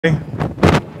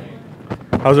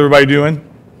How's everybody doing?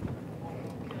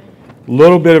 A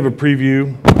little bit of a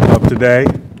preview of today.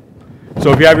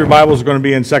 So if you have your Bibles, it's going to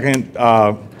be in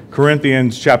 2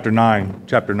 Corinthians chapter 9.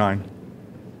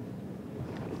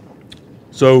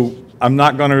 So I'm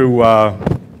not going to,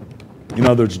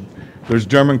 there's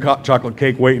German chocolate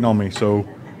cake waiting on me. So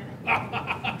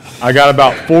I got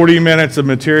about 40 minutes of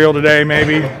material today,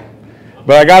 maybe.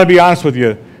 But I got to be honest with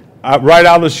you. Right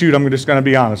out of the chute, I'm just going to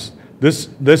be honest.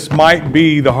 This might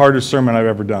be the hardest sermon I've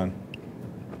ever done.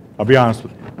 I'll be honest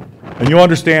with you. And you'll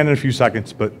understand in a few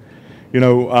seconds, but,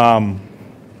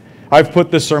 I've put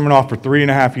this sermon off for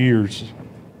 3.5 years.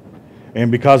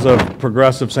 And because of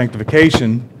progressive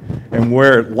sanctification and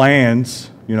where it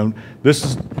lands,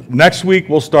 next week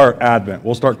we'll start Advent.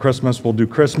 We'll start Christmas. We'll do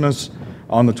Christmas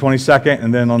on the 22nd,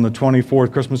 and then on the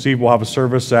 24th, Christmas Eve, we'll have a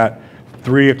service at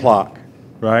 3 o'clock,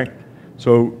 right?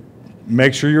 So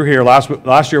make sure you're here.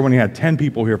 Last year when you had 10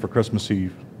 people here for Christmas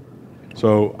Eve.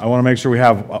 So I want to make sure we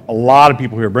have a lot of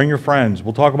people here. Bring your friends.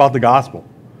 We'll talk about the gospel.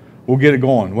 We'll get it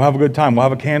going. We'll have a good time. We'll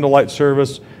have a candlelight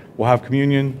service. We'll have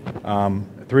communion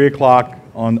at 3 o'clock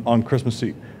on Christmas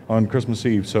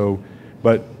Eve. So,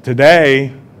 but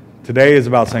today is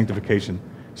about sanctification.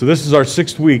 So this is our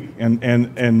 6th week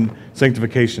in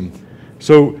sanctification.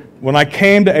 So when I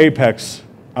came to Apex,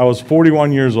 I was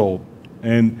 41 years old,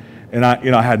 and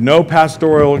I had no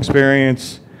pastoral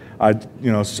experience.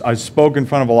 I spoke in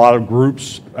front of a lot of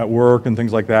groups at work and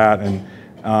things like that, and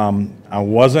I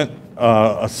wasn't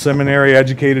a seminary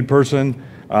educated person.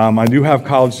 I do have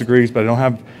college degrees, but I don't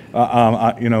have.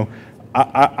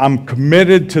 I'm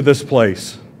committed to this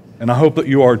place, and I hope that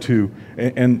you are too.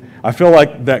 And I feel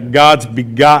like that God's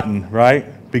begotten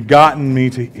me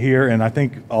to here, and I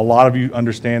think a lot of you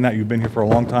understand that. You've been here for a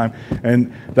long time,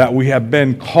 and that we have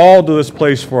been called to this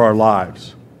place for our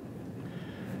lives.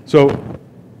 So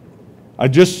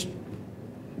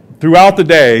throughout the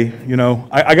day,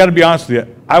 I got to be honest with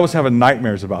you, I was having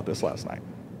nightmares about this last night.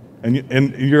 And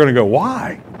you're going to go,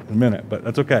 why? In a minute, but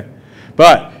that's okay.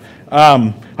 But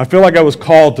I feel like I was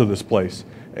called to this place.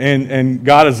 And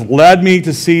God has led me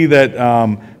to see that,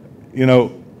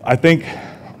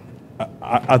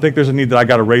 I think there's a need that I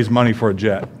got to raise money for a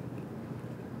jet.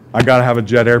 I got to have a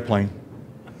jet airplane.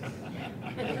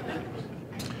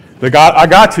 I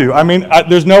got to. I mean,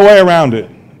 there's no way around it.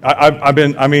 I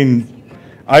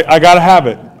got to have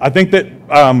it. I think that,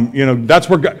 that's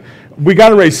where we got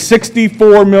to raise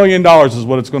 $64 million is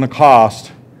what it's going to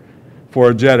cost for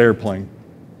a jet airplane.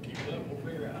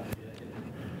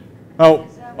 Oh,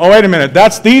 wait a minute.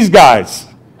 That's these guys.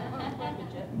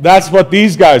 That's what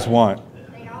these guys want.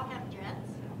 They all have jets?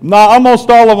 No, almost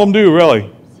all of them do,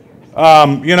 really.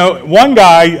 One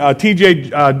guy,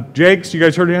 TJ Jakes, you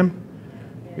guys heard of him?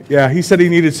 Yeah, he said he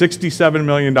needed $67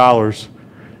 million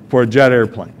for a jet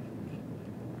airplane.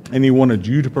 And he wanted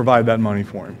you to provide that money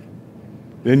for him.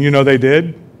 Then they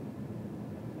did?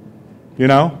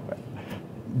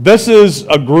 This is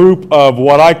a group of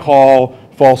what I call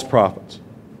false prophets.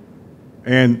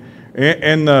 And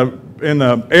in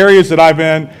the areas that I've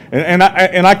been,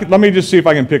 let me just see if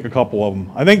I can pick a couple of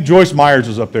them. I think Joyce Myers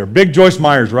is up there. Big Joyce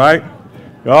Myers, right?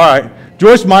 All right.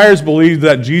 Joyce Myers believed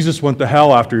that Jesus went to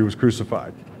hell after he was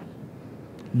crucified.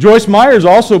 Joyce Myers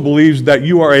also believes that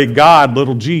you are a God,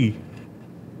 little g.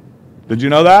 Did you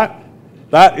know that?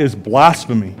 That is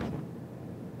blasphemy.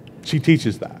 She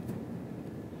teaches that.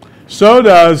 So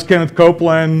does Kenneth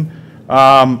Copeland.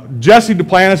 Jesse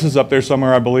Duplantis is up there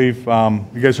somewhere, I believe.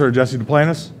 You guys heard of Jesse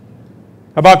Duplantis?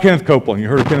 How about Kenneth Copeland? You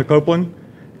heard of Kenneth Copeland?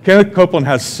 Kenneth Copeland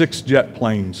has 6 jet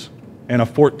planes and a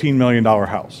 $14 million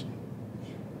house.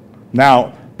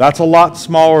 Now, that's a lot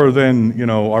smaller than,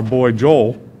 our boy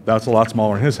Joel. That's a lot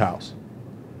smaller in his house,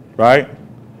 right?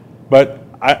 But,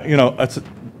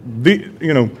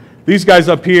 these guys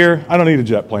up here, I don't need a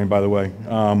jet plane, by the way.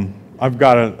 I've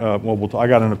got I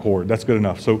got an Accord. That's good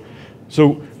enough. So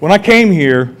when I came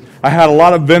here, I had a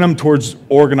lot of venom towards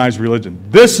organized religion.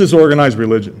 This is organized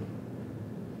religion,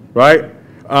 right?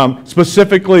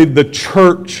 Specifically the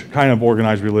church kind of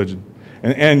organized religion.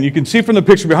 And you can see from the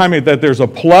picture behind me that there's a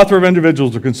plethora of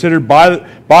individuals that are considered by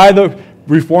the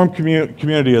Reformed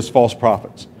community as false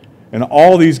prophets. And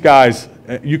all these guys,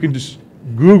 you can just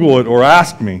Google it or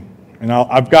ask me. And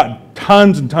I've got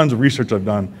tons and tons of research I've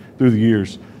done through the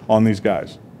years on these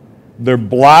guys. They're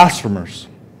blasphemers.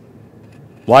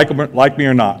 Like me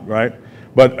or not, right?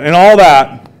 But in all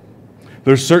that,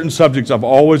 there's certain subjects I've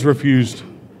always refused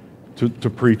to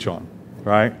preach on,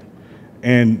 right?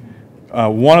 And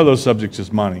one of those subjects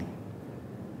is money.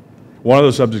 One of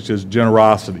those subjects is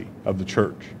generosity of the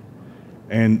church.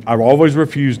 And I've always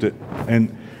refused it.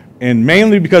 And And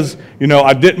mainly because,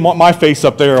 I didn't want my face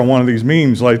up there on one of these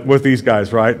memes like with these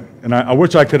guys, right? And I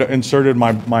wish I could have inserted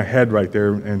my head right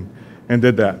there and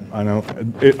did that.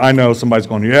 I know somebody's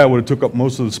going, yeah, it would have took up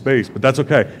most of the space, but that's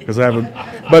okay because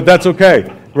but that's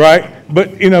okay, right?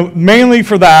 But, mainly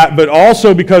for that, but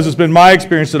also because it's been my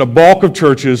experience that a bulk of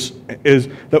churches is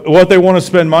that what they want to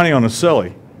spend money on is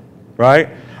silly, right?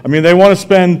 I mean, they want to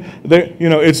spend,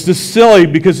 it's just silly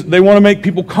because they want to make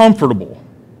people comfortable,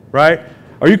 right?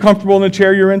 Are you comfortable in the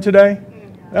chair you're in today?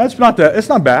 It's not bad, It's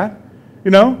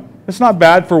not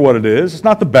bad for what it is. It's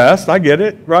not the best. I get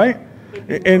it, right?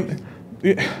 And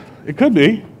it could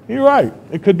be. You're right.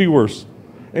 It could be worse.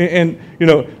 And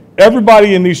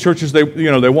everybody in these churches, they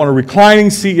want a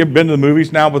reclining seat. You've been to the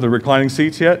movies now with the reclining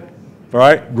seats yet? All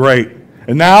right, great.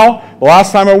 And now, the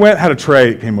last time I went, had a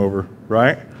tray that came over,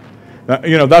 right?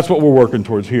 That's what we're working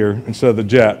towards here instead of the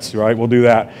jets, right? We'll do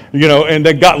that. And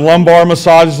they got lumbar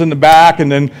massages in the back, and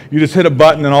then you just hit a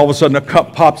button, and all of a sudden a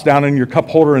cup pops down in your cup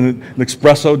holder, and an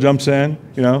espresso jumps in.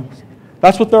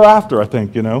 That's what they're after, I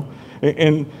think.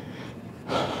 And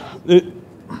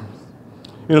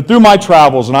through my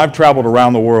travels, and I've traveled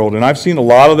around the world, and I've seen a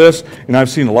lot of this, and I've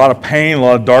seen a lot of pain, a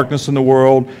lot of darkness in the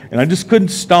world, and I just couldn't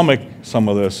stomach some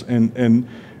of this, and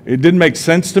it didn't make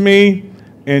sense to me.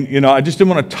 And, I just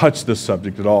didn't want to touch this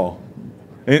subject at all.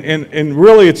 And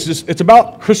really, it's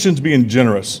about Christians being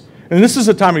generous. And this is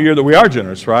a time of year that we are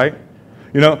generous, right?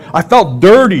 I felt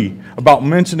dirty about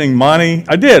mentioning money.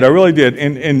 I really did.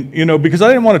 And because I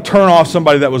didn't want to turn off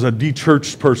somebody that was a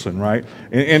de-churched person, right?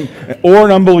 Or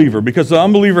an unbeliever. Because the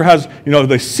unbeliever has,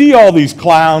 they see all these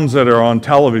clowns that are on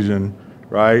television,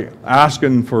 right?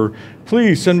 Asking for,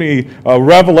 please send me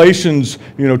Revelations,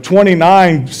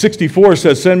 29:64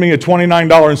 says, send me a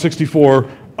 $29.64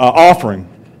 offering,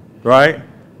 right?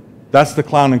 That's the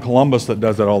clown in Columbus that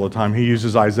does that all the time. He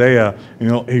uses Isaiah, he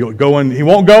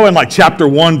won't go in like chapter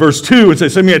 1, verse 2 and say,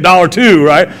 send me $1.02,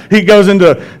 right? He goes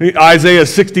into Isaiah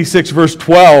 66, verse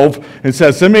 12 and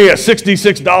says, send me a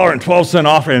 $66.12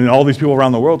 offering, and all these people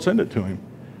around the world send it to him.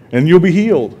 And you'll be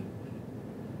healed,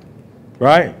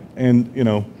 right? And,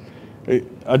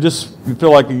 I just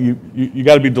feel like you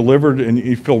got to be delivered, and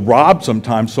you feel robbed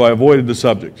sometimes, so I avoided the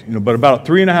subject. But about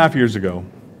 3.5 years ago,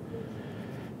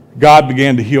 God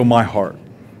began to heal my heart.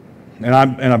 And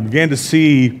I began to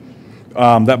see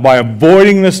that by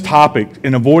avoiding this topic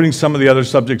and avoiding some of the other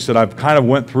subjects that I've kind of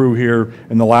went through here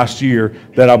in the last year,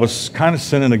 that I was kind of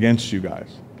sinning against you guys.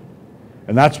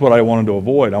 And that's what I wanted to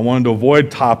avoid. I wanted to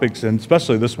avoid topics, and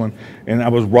especially this one, and I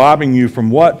was robbing you from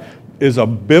what is a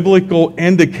biblical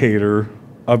indicator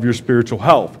of your spiritual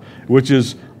health, which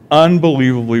is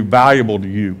unbelievably valuable to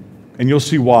you. And you'll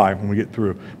see why when we get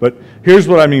through. But here's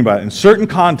what I mean by it. In certain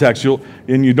contexts, you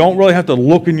don't really have to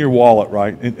look in your wallet,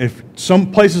 right? And if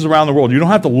some places around the world, you don't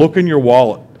have to look in your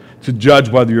wallet to judge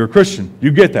whether you're a Christian.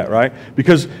 You get that, right?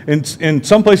 Because in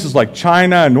some places like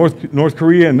China and North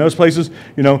Korea and those places,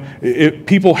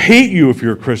 people hate you if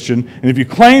you're a Christian. And if you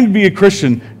claim to be a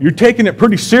Christian, you're taking it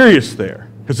pretty serious there.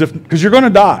 Because you're going to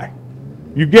die.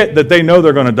 You get that they know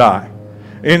they're going to die.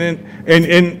 And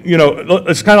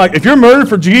it's kind of like if you're murdered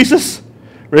for Jesus,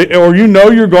 right, or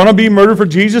you're going to be murdered for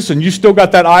Jesus, and you still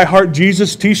got that I Heart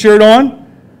Jesus t-shirt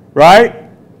on, right,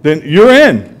 then you're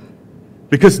in.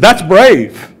 Because that's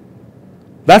brave.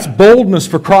 That's boldness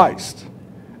for Christ.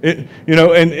 If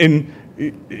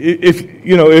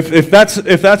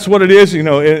that's what it is,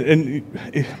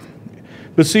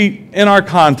 but see, in our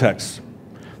context,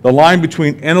 the line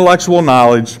between intellectual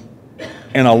knowledge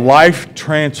and a life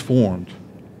transformed,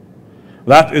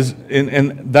 that's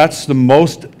the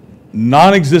most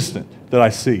non-existent that I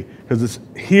see, because it's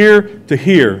here to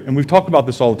here, and we've talked about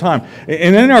this all the time.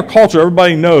 And in our culture,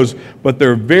 everybody knows, but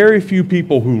there are very few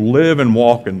people who live and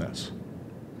walk in this.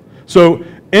 So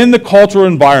in the cultural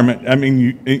environment, I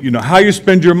mean, how you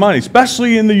spend your money,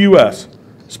 especially in the U.S.,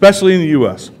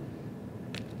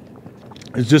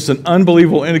 is just an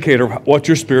unbelievable indicator of what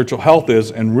your spiritual health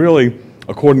is, and really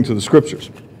according to the Scriptures.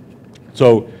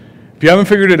 So if you haven't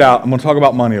figured it out, I'm going to talk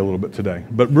about money a little bit today.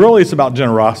 But really it's about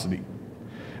generosity.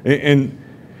 And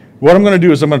what I'm going to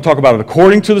do is I'm going to talk about it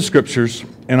according to the Scriptures,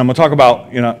 and I'm going to talk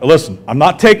about, listen, I'm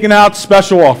not taking out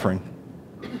special offering.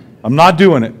 I'm not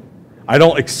doing it. I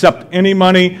don't accept any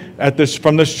money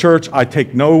from this church. I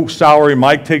take no salary.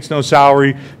 Mike takes no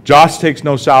salary. Josh takes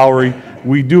no salary.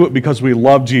 We do it because we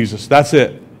love Jesus. That's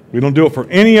it. We don't do it for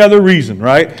any other reason,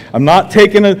 right? I'm not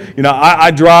taking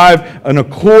I drive an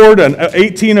Accord, an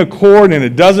 18 Accord, and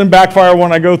it doesn't backfire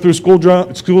when I go through school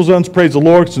zones, praise the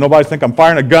Lord, so nobody think I'm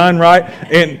firing a gun, right?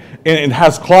 And it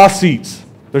has cloth seats.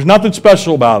 There's nothing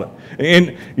special about it.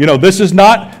 And, this is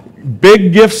not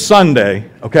big gift Sunday,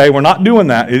 okay? We're not doing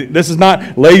that. This is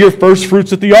not lay your first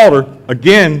fruits at the altar.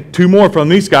 Again, 2 more from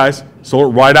these guys. So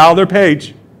right out of their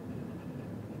page.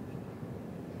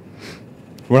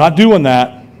 We're not doing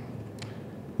that.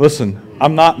 Listen,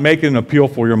 I'm not making an appeal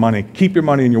for your money. Keep your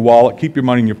money in your wallet. Keep your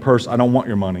money in your purse. I don't want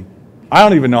your money. I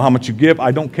don't even know how much you give.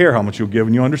 I don't care how much you'll give,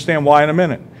 and you'll understand why in a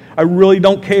minute. I really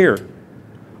don't care.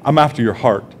 I'm after your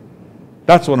heart.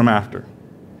 That's what I'm after.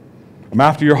 I'm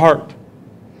after your heart.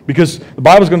 Because the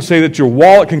Bible's going to say that your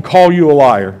wallet can call you a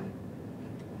liar,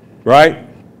 right?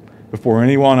 Before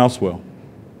anyone else will.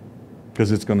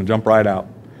 Because it's going to jump right out.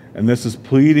 And this is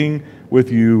pleading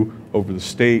with you over the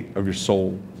state of your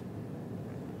soul.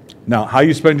 Now, how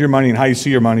you spend your money and how you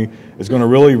see your money is going to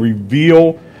really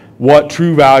reveal what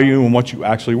true value and what you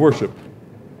actually worship.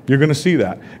 You're going to see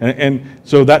that. And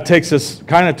so that takes us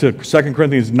kind of to 2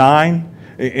 Corinthians 9.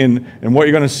 And what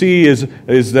you're going to see is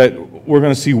that we're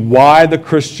going to see why the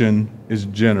Christian is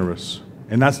generous.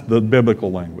 And that's the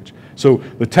biblical language. So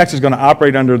the text is going to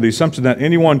operate under the assumption that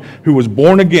anyone who was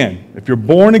born again, if you're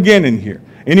born again in here,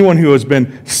 anyone who has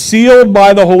been sealed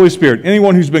by the Holy Spirit,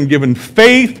 anyone who's been given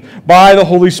faith by the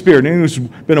Holy Spirit, anyone who's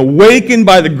been awakened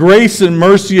by the grace and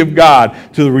mercy of God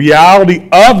to the reality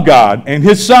of God and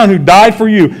His Son who died for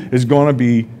you is going to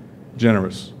be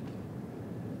generous.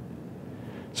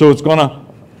 So it's going to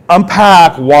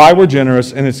unpack why we're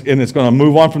generous, and it's going to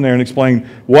move on from there and explain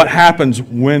what happens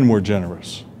when we're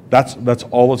generous. That's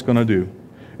all it's going to do.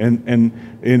 And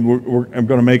I'm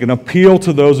going to make an appeal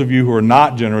to those of you who are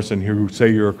not generous in here who say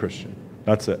you're a Christian.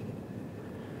 That's it.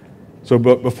 So,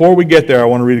 but before we get there, I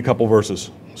want to read a couple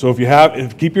verses. So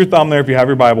keep your thumb there if you have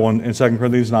your Bible in 2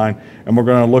 Corinthians 9, and we're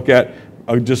going to look at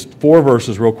just 4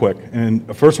 verses real quick. And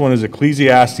the first one is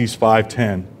Ecclesiastes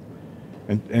 5:10,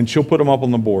 and she'll put them up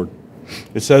on the board.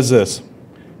 It says this: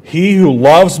 "He who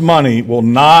loves money will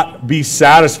not be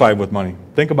satisfied with money."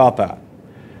 Think about that.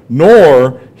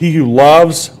 "Nor he who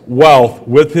loves wealth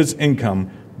with his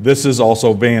income. This is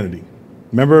also vanity."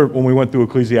 Remember when we went through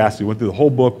Ecclesiastes, we went through the whole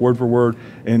book word for word,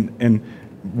 and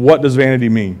what does vanity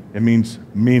mean? It means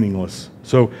meaningless.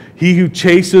 So he who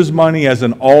chases money as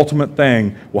an ultimate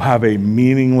thing will have a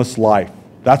meaningless life.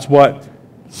 That's what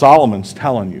Solomon's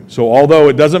telling you. So although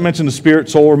it doesn't mention the spirit,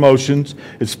 soul, or emotions,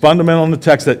 it's fundamental in the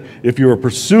text that if you are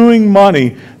pursuing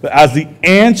money as the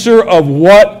answer of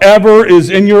whatever is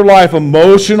in your life,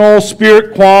 emotional,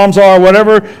 spirit qualms are,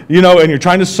 whatever, and you're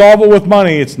trying to solve it with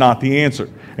money, it's not the answer.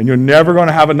 And you're never going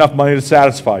to have enough money to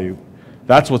satisfy you.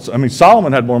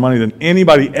 Solomon had more money than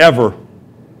anybody ever,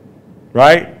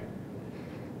 right?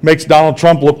 Makes Donald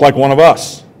Trump look like one of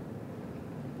us.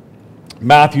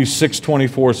 Matthew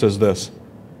 6:24 says this: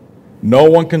 "No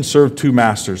one can serve 2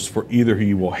 masters, for either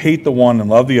he will hate the one and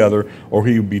love the other, or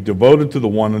he will be devoted to the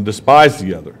one and despise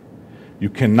the other. You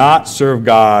cannot serve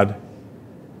God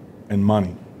and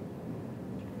money."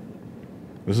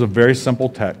 This is a very simple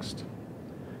text.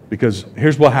 Because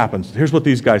here's what happens. Here's what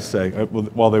these guys say.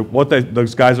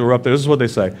 Those guys that were up there, this is what they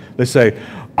say. They say,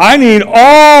 "I need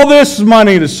all this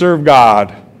money to serve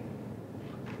God.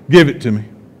 Give it to me.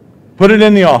 Put it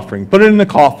in the offering. Put it in the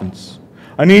coffins.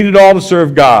 I need it all to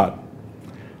serve God."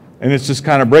 And it's just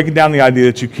kind of breaking down the idea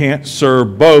that you can't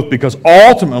serve both, because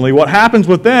ultimately what happens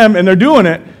with them, and they're doing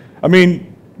it,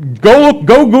 go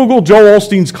Google Joel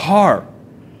Osteen's car.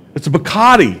 It's a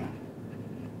Bugatti.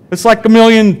 It's like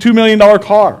 $2 million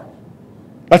car.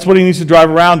 That's what he needs to drive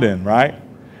around in, right?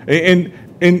 And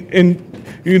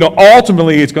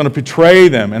ultimately it's going to betray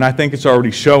them, and I think it's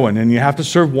already showing. And you have to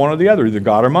serve one or the other, either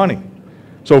God or money.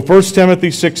 So 1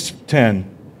 Timothy 6:10,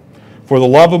 "For the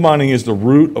love of money is the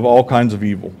root of all kinds of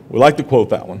evil." We like to quote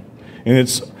that one. And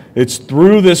it's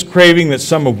through this craving that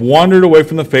some have wandered away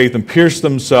from the faith and pierced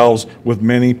themselves with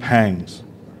many pangs.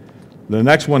 The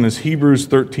next one is Hebrews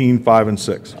 13:5 and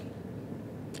 6.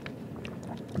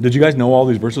 Did you guys know all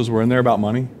these verses were in there about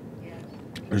money? Yes.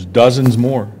 There's dozens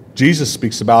more. Jesus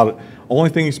speaks about it. Only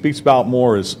thing he speaks about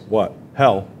more is what?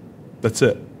 Hell. That's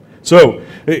it. So,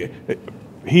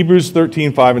 Hebrews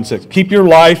 13:5 and 6. "Keep your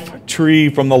life tree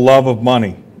from the love of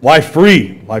money."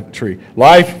 Life-free life tree.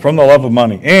 Life from the love of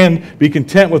money. "And be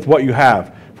content with what you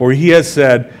have. For he has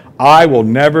said, I will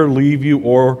never leave you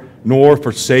nor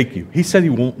forsake you." He said he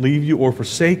won't leave you or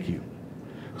forsake you.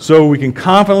 So we can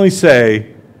confidently say,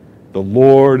 "The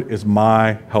Lord is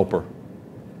my helper.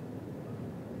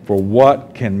 For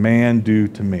what can man do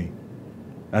to me?"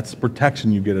 That's the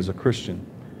protection you get as a Christian.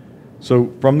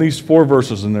 So from these 4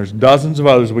 verses, and there's dozens of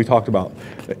others we talked about,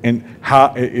 and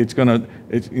how it's going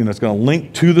to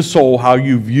link to the soul how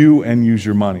you view and use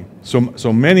your money.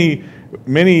 So many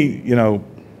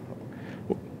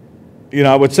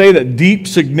I would say that deep,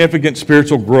 significant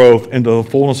spiritual growth into the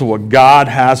fullness of what God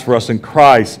has for us in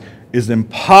Christ is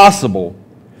impossible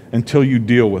until you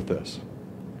deal with this.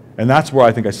 And that's where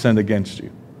I think I sinned against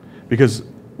you. Because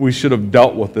we should have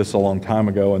dealt with this a long time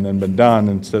ago and then been done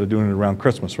instead of doing it around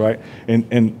Christmas, right?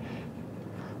 And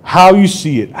how you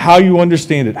see it, how you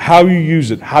understand it, how you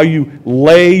use it, how you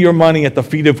lay your money at the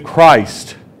feet of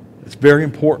Christ, it's very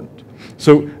important.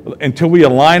 So until we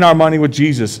align our money with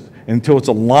Jesus, until it's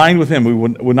aligned with Him, we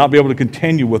would not be able to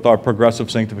continue with our progressive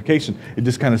sanctification. It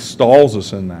just kind of stalls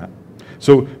us in that.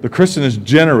 So the Christian is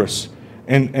generous,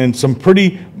 and some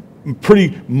pretty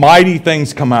mighty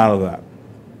things come out of that.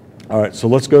 All right, so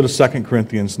let's go to 2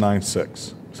 Corinthians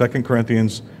 9:6. 2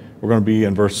 Corinthians, we're going to be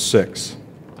in verse 6.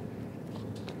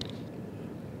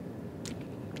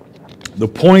 The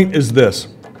point is this.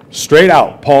 Straight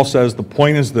out, Paul says the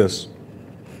point is this.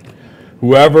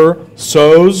 Whoever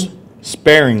sows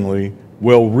sparingly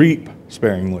will reap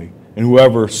sparingly, and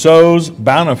whoever sows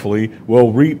bountifully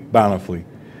will reap bountifully.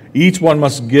 Each one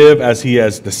must give as he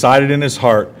has decided in his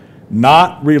heart,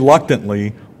 not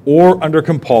reluctantly or under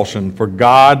compulsion, for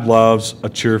God loves a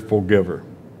cheerful giver.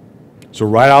 So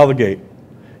right out of the gate,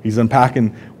 he's unpacking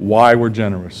why we're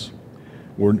generous.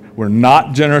 We're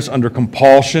not generous under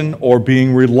compulsion or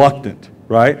being reluctant,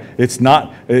 right? It's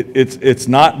not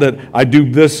that I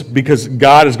do this because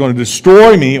God is going to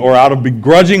destroy me, or out of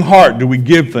begrudging heart do we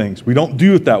give things. We don't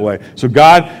do it that way. So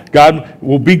God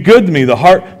will be good to me. The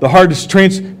heart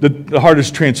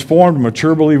is transformed. A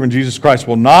mature believer in Jesus Christ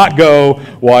will not go,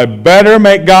 well, I better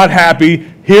make God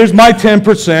happy. Here's my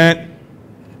 10%.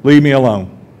 Leave me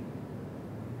alone.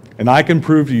 And I can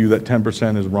prove to you that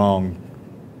 10% is wrong.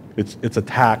 It's a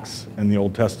tax in the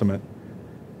Old Testament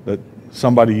that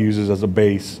somebody uses as a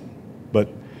base, but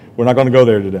we're not going to go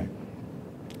there today.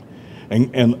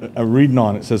 And reading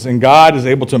on, it says, and God is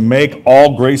able to make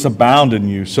all grace abound in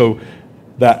you, so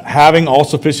that having all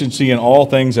sufficiency in all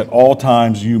things at all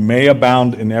times, you may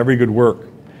abound in every good work.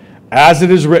 As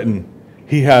it is written,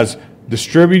 He has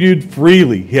distributed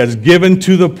freely, He has given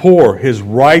to the poor, His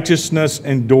righteousness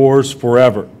endures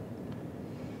forever.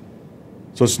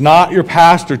 So it's not your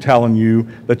pastor telling you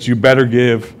that you better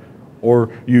give,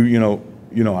 or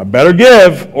I better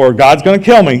give, or God's going to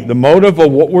kill me. The motive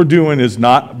of what we're doing is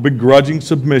not begrudging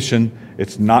submission.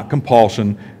 It's not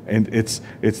compulsion, and it's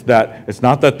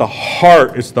not that the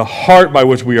heart. It's the heart by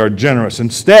which we are generous.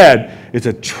 Instead, it's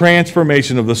a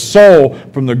transformation of the soul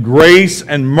from the grace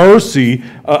and mercy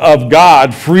of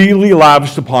God freely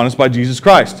lavished upon us by Jesus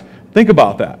Christ. Think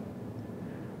about that.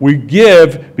 We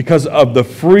give because of the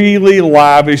freely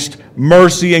lavished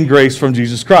mercy and grace from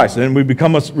Jesus Christ. And we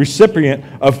become a recipient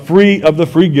of the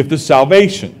free gift of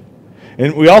salvation.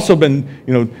 And we also been,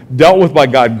 dealt with by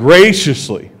God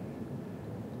graciously.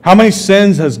 How many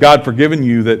sins has God forgiven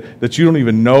you that you don't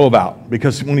even know about?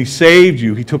 Because when He saved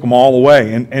you, He took them all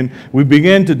away. And we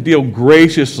begin to deal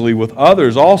graciously with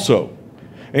others also.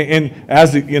 And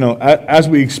as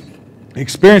we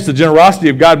experience the generosity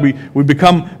of God, we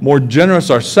become more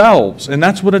generous ourselves. And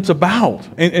that's what it's about.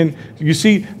 And you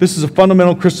see, this is a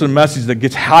fundamental Christian message that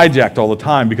gets hijacked all the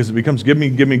time because it becomes give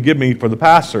me for the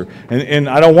pastor. And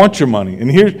I don't want your money.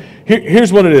 And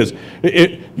here's what it is.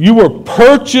 You were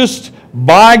purchased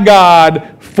by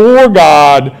God, for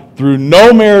God, through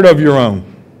no merit of your own.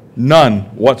 None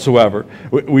whatsoever.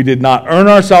 We did not earn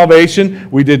our salvation.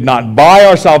 We did not buy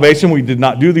our salvation. We did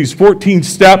not do these 14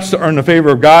 steps to earn the favor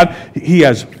of God. He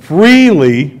has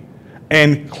freely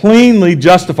and cleanly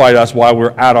justified us while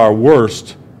we're at our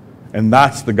worst. And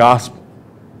that's the gospel.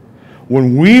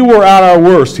 When we were at our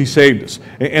worst, He saved us.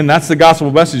 And that's the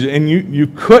gospel message. And you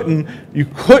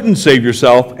couldn't save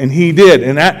yourself, and He did.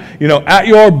 And at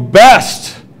your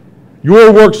best,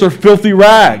 your works are filthy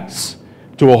rags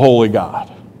to a holy God.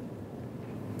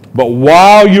 But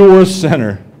while you were a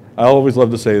sinner, I always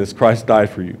love to say this, Christ died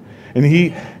for you. And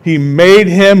he made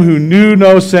Him who knew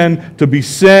no sin to be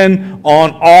sin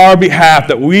on our behalf,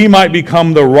 that we might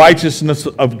become the righteousness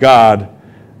of God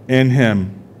in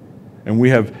Him. And we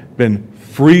have been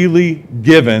freely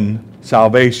given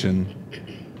salvation,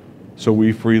 so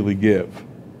we freely give.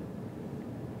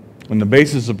 And the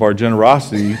basis of our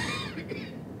generosity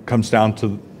comes down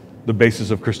to the basis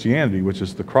of Christianity, which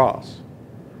is the cross.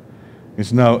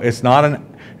 It's not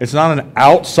an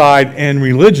outside-in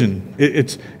religion.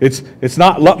 It's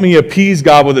not let me appease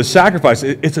God with a sacrifice.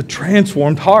 It's a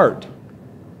transformed heart.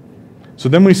 So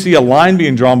then we see a line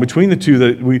being drawn between the two,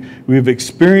 that we've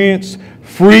experienced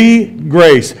free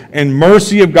grace and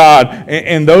mercy of God,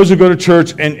 and those who go to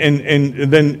church,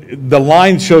 and then the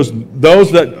line shows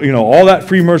those that, all that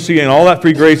free mercy and all that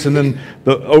free grace, and then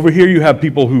over here you have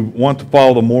people who want to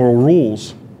follow the moral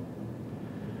rules.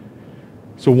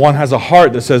 So one has a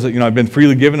heart that says that, I've been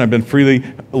freely given, I've been freely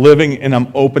living, and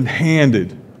I'm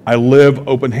open-handed. I live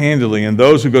open-handedly. And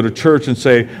those who go to church and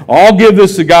say, I'll give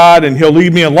this to God and he'll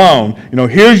leave me alone.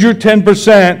 Here's your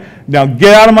 10%. Now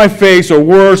get out of my face, or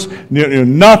worse,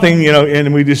 nothing,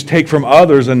 and we just take from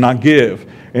others and not give.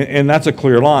 And that's a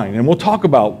clear line. And we'll talk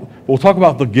about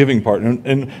the giving part.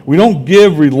 And we don't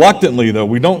give reluctantly, though.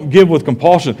 We don't give with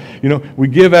compulsion. We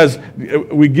give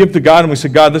to God, and we say,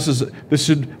 God,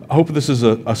 I hope this is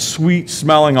a sweet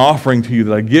smelling offering to you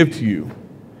that I give to you.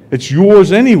 It's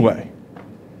yours anyway.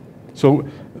 So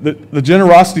the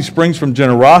generosity springs from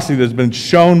generosity that's been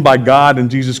shown by God and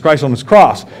Jesus Christ on his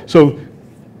cross. So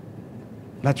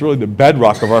that's really the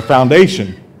bedrock of our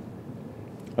foundation.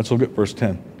 Let's look at verse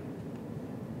 10.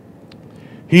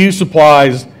 He who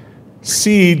supplies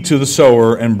seed to the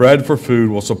sower and bread for food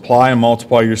will supply and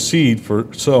multiply your seed for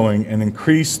sowing and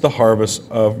increase the harvest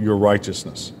of your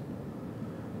righteousness.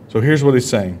 So here's what he's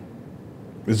saying.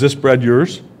 Is this bread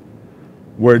yours?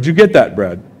 Where did you get that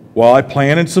bread? Well, I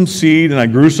planted some seed and I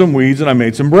grew some weeds and I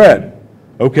made some bread.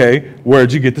 Okay, where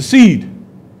did you get the seed?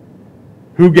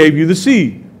 Who gave you the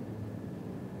seed?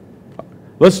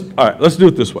 Let's do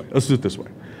it this way.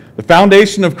 The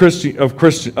foundation of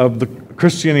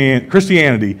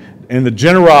Christianity and the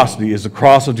generosity is the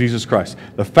cross of Jesus Christ.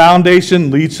 The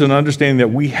foundation leads to an understanding that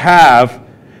we have,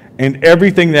 and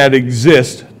everything that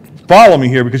exists. Follow me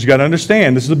here, because you got to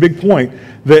understand, this is a big point,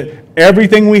 that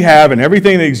everything we have and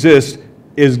everything that exists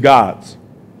is God's.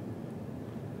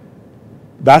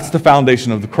 That's the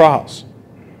foundation of the cross.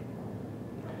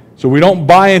 So we don't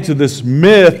buy into this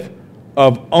myth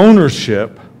of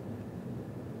ownership.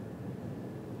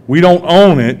 We don't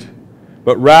own it,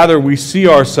 but rather we see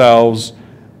ourselves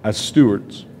as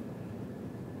stewards.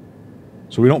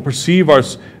 So we don't perceive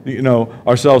ourselves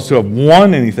to have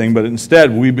won anything, but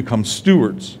instead we become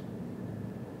stewards.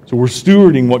 So we're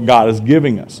stewarding what God is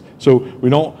giving us. So we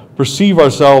don't perceive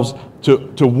ourselves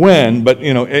to win, but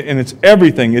and it's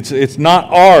everything. It's not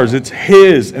ours, it's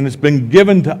His, and it's been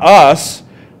given to us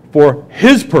for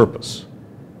His purpose.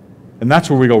 And that's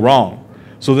where we go wrong.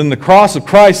 So then the cross of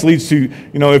Christ leads to,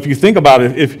 if you think about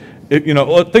it,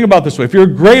 think about it this way. If you're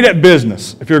great at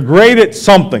business, if you're great at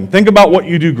something, think about what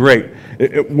you do great.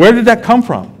 Where did that come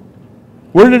from?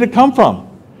 Where did it come from?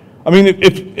 I mean,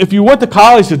 if you went to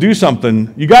college to do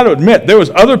something, you got to admit there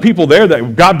was other people there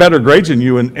that got better grades than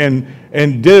you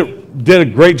and did a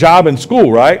great job in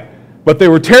school, right? But they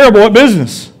were terrible at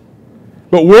business.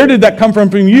 But where did that come from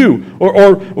you?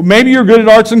 Or maybe you're good at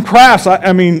arts and crafts.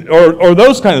 Or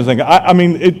those kinds of things.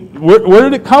 Where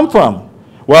did it come from?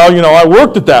 Well, I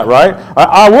worked at that, right?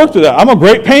 I worked at that. I'm a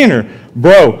great painter.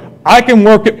 Bro, I can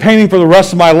work at painting for the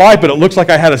rest of my life, but it looks like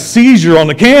I had a seizure on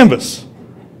the canvas,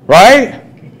 right?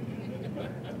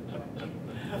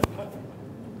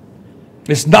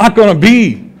 It's not going to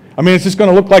be. It's just going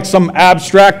to look like some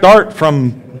abstract art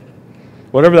from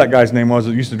whatever that guy's name was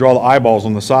that used to draw the eyeballs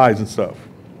on the sides and stuff.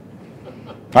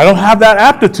 I don't have that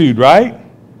aptitude, right?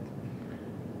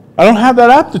 I don't have that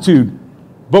aptitude.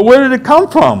 But where did it come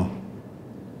from?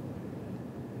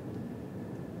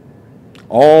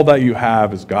 All that you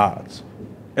have is God's.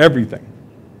 Everything.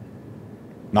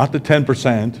 Not the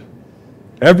 10%.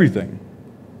 Everything.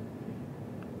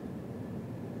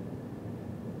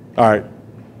 All right.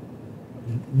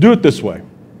 Do it this way.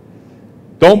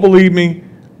 Don't believe me?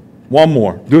 One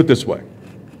more. Do it this way.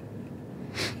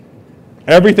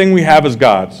 Everything we have is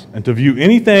God's. And to view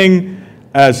anything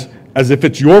as if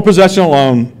it's your possession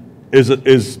alone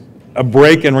is a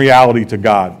break in reality to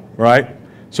God, right?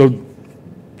 So,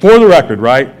 for the record,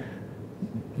 right,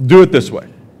 do it this way.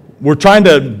 We're trying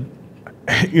to,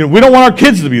 we don't want our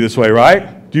kids to be this way,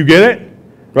 right? Do you get it?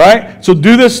 Right? So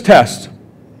do this test.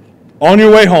 On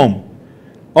your way home.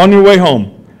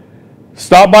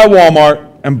 Stop by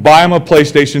Walmart and buy them a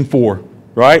PlayStation 4,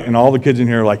 right? And all the kids in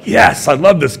here are like, yes, I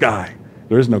love this guy.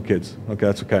 There is no kids. Okay,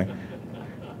 that's okay.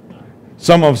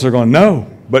 Some of us are going, no.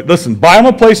 But listen, buy them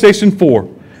a PlayStation 4.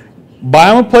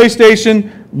 Buy them a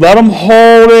PlayStation, let them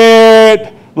hold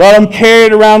it, let them carry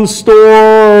it around the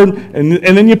store, and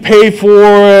then you pay for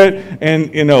it,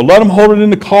 and let them hold it in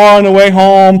the car on the way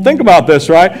home. Think about this,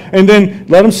 right? And then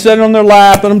let them sit it on their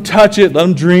lap, let them touch it, let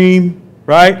them dream,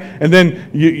 right? And then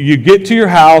you get to your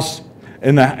house,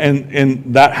 and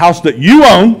that house that you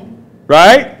own,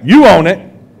 right? You own it.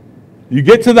 You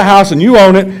get to the house and you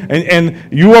own it, and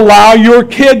you allow your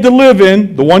kid to live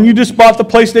in, the one you just bought the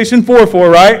PlayStation 4 for,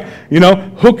 right?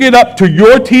 Hook it up to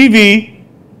your TV,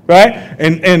 right?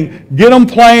 And get them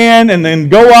playing, and then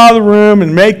go out of the room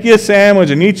and make you a sandwich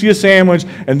and eat you a sandwich,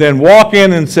 and then walk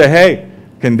in and say, hey,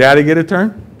 can Daddy get a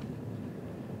turn?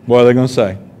 What are they going to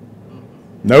say?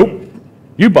 Nope.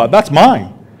 You bought, that's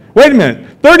mine. Wait a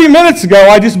minute, 30 minutes ago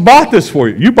I just bought this for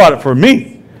you. You bought it for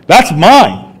me. That's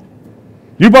mine.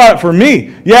 You bought it for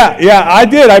me. Yeah, I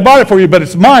did. I bought it for you, but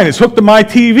it's mine. It's hooked to my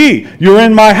TV. You're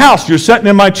in my house. You're sitting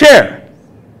in my chair.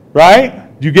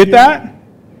 Right? Do you get that?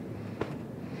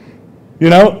 You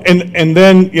know, and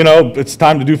then, you know, it's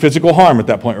time to do physical harm at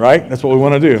that point, right? That's what we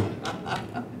want to do.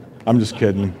 I'm just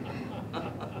kidding.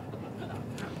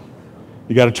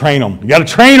 You got to train them. You got to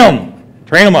train them.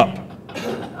 Train them up.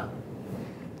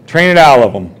 Train it out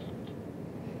of them.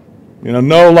 You know,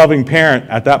 no loving parent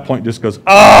at that point just goes,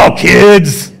 oh,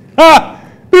 kids,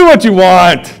 do what you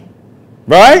want,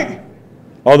 right?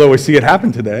 Although we see it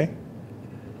happen today.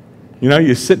 You know,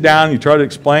 you sit down, you try to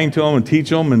explain to them and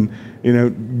teach them, and, you know,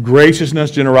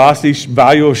 graciousness, generosity,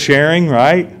 value of sharing,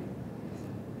 right?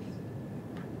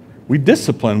 We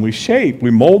discipline, we shape,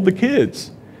 we mold the kids.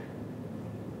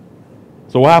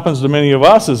 So what happens to many of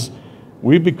us is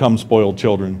we become spoiled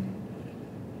children.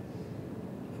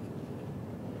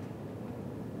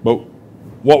 But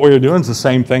what we're doing is the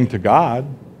same thing to God.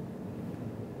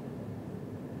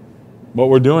 What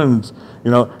we're doing is,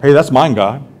 you know, hey, that's mine,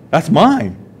 God. That's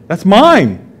mine. That's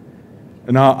mine.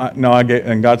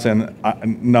 And God's saying,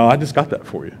 no, I just got that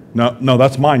for you. No,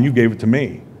 that's mine. You gave it to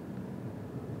me.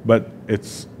 But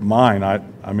it's mine.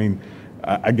 I mean,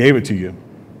 I gave it to you.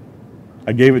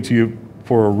 I gave it to you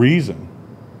for a reason.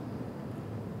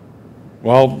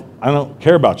 Well, I don't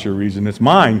care about your reason. It's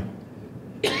mine.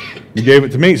 You gave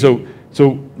it to me. So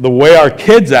the way our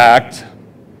kids act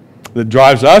that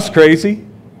drives us crazy,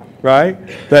 right?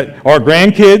 That our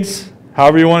grandkids,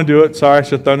 however you want to do it, sorry, I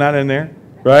should have thrown that in there,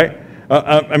 right?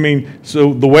 I mean,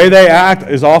 so the way they act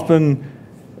is often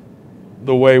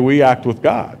the way we act with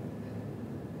God.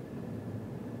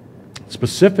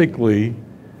 Specifically,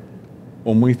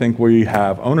 when we think we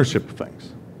have ownership of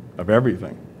things, of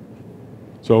everything.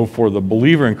 So for the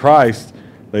believer in Christ,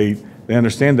 they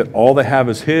understand that all they have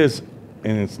is His,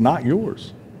 and it's not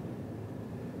yours.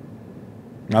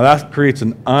 Now that creates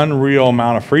an unreal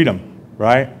amount of freedom,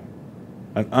 right?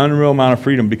 An unreal amount of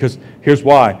freedom, because here's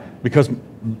why. Because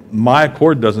my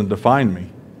accord doesn't define me.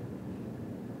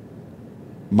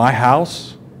 My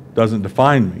house doesn't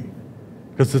define me,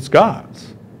 because it's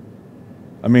God's.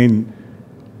 I mean,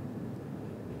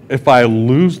 if I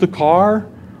lose the car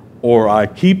or I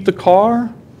keep the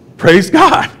car, praise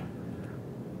God.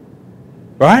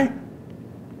 Right?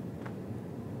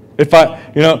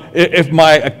 If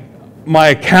my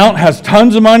account has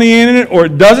tons of money in it or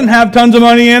it doesn't have tons of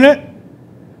money in it,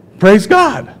 praise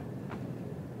God.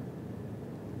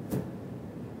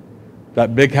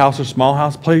 That big house or small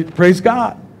house, praise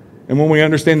God. And when we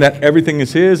understand that everything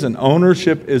is His and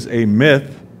ownership is a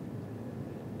myth,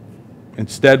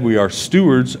 instead we are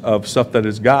stewards of stuff that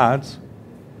is God's.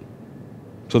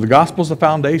 So the gospel is the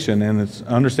foundation, and it's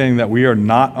understanding that we are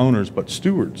not owners but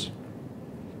stewards.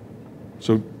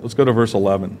 So let's go to verse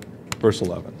 11. Verse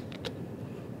 11.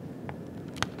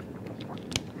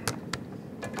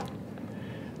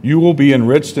 You will be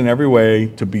enriched in every way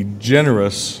to be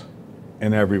generous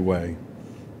in every way,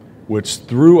 which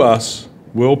through us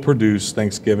will produce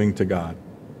thanksgiving to God.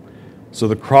 So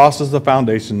the cross is the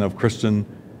foundation of Christian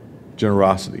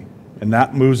generosity. And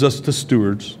that moves us to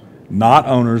stewards, not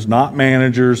owners, not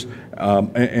managers,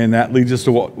 and that leads us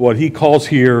to what he calls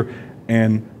here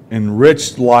an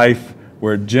enriched life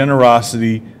where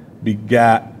generosity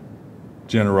begat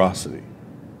generosity.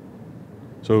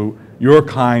 So your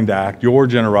kind act, your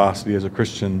generosity as a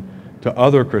Christian to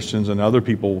other Christians and other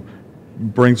people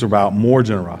brings about more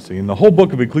generosity. And the whole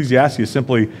book of Ecclesiastes is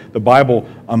simply the Bible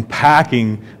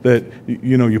unpacking that,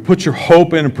 you put your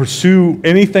hope in and pursue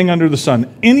anything under the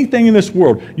sun, anything in this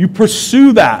world. You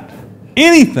pursue that,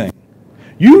 anything.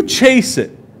 You chase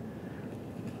it.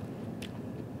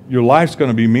 Your life's going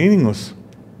to be meaningless.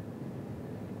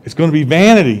 It's going to be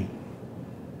vanity.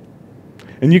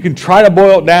 And you can try to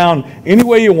boil it down any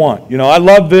way you want. I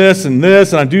love this, and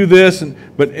I do this,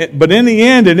 but in the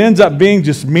end, it ends up being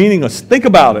just meaningless. Think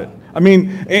about it. I mean,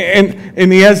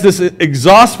 and he has this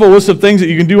exhaustible list of things that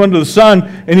you can do under the sun,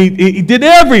 and he did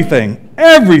everything.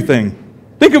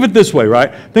 Think of it this way,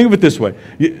 right? Think of it this way.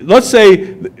 Let's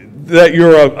say that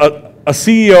you're a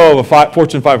CEO of a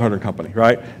Fortune 500 company,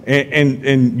 right?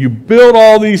 And you build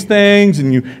all these things,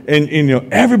 and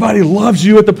everybody loves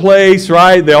you at the place,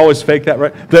 right? They always fake that,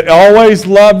 right? They always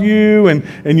love you,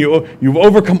 and you've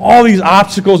overcome all these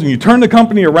obstacles, and you turn the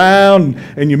company around,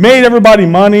 and you made everybody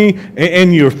money,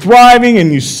 and you're thriving,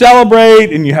 and you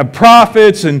celebrate, and you have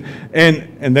profits, and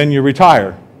then you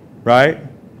retire, right?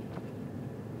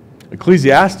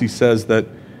 Ecclesiastes says that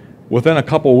within a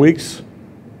couple of weeks,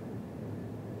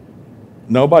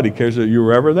 nobody cares that you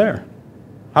were ever there.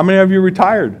 How many of you are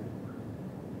retired?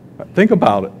 Think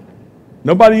about it.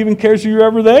 Nobody even cares if you're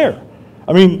ever there.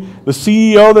 I mean, the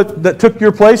CEO that took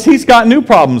your place, he's got new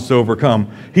problems to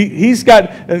overcome. He's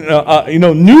got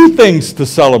new things to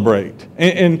celebrate,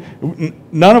 and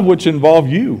none of which involve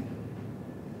you.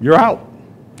 You're out.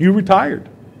 You retired.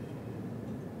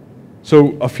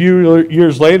 So a few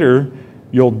years later,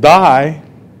 you'll die,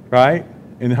 right?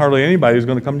 And hardly anybody is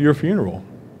going to come to your funeral.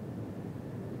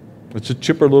 It's a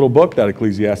chipper little book, that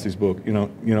Ecclesiastes book.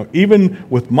 Even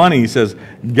with money, he says,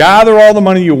 gather all the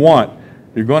money you want.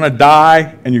 You're going to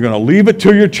die, and you're going to leave it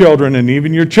to your children, and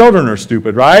even your children are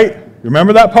stupid, right?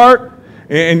 Remember that part?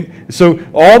 And so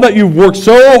all that you've worked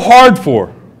so hard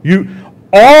for,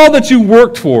 all that you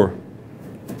worked for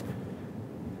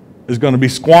is going to be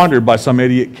squandered by some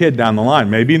idiot kid down the line.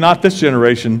 Maybe not this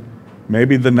generation,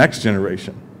 maybe the next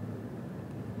generation.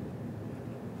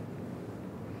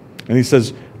 And he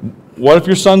says, what if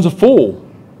your son's a fool?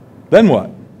 Then what?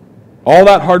 All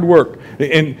that hard work.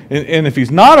 And if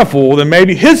he's not a fool, then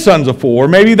maybe his son's a fool, or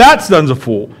maybe that son's a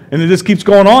fool. And it just keeps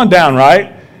going on down,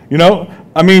 right?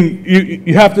 I mean,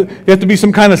 you have to be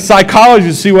some kind of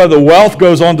psychologist to see whether the wealth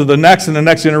goes on to the next and the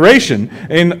next generation.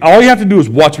 And all you have to do is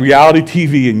watch reality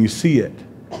TV, and you see it.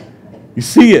 You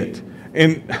see it.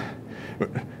 And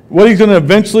what he's going to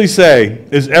eventually say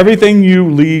is everything you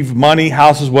leave, money,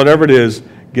 houses, whatever it is,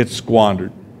 gets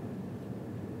squandered.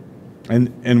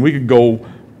 And we could go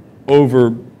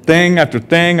over thing after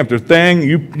thing after thing,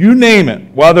 you name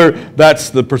it, whether that's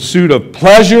the pursuit of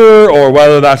pleasure, or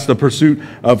whether that's the pursuit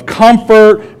of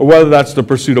comfort, or whether that's the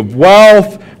pursuit of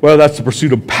wealth, whether that's the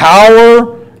pursuit of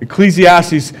power.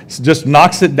 Ecclesiastes just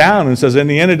knocks it down and says in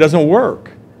the end it doesn't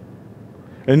work.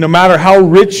 And no matter how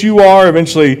rich you are,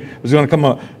 eventually there's going to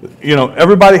come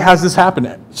everybody has this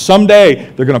happen.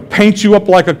 Someday they're going to paint you up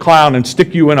like a clown and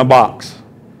stick you in a box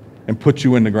and put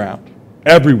you in the ground.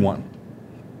 Everyone.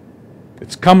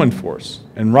 It's coming for us.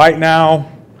 And right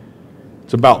now,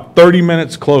 it's about 30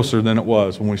 minutes closer than it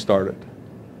was when we started.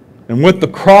 And with the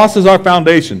cross as our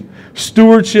foundation,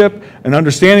 stewardship and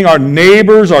understanding our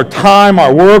neighbors, our time,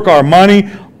 our work, our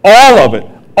money, all of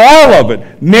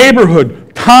it,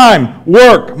 neighborhood, time,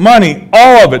 work, money,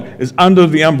 all of it is under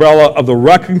the umbrella of the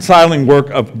reconciling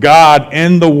work of God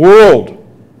in the world.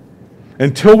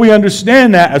 Until we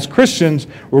understand that as Christians,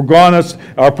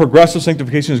 our progressive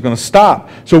sanctification is going to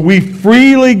stop. So we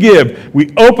freely give.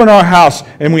 We open our house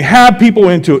and we have people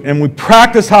into it and we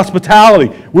practice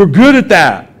hospitality. We're good at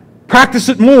that. Practice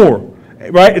it more,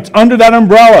 right? It's under that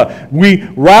umbrella. We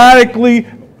radically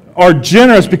are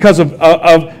generous because of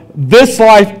this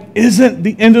life isn't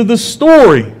the end of the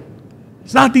story.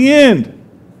 It's not the end.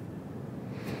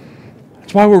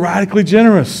 That's why we're radically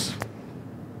generous.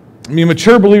 I mean,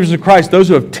 mature believers in Christ, those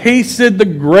who have tasted the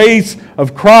grace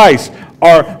of Christ,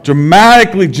 are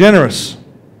dramatically generous.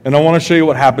 And I want to show you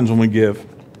what happens when we give.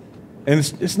 And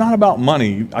it's not about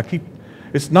money.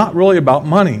 It's not really about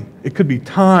money. It could be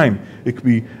time. It could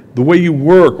be the way you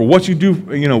work or what you do,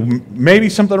 maybe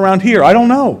something around here. I don't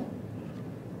know.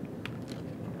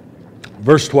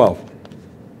 Verse 12.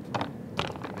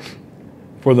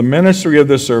 For the ministry of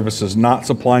this service is not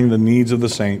supplying the needs of the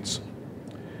saints,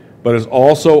 but is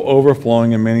also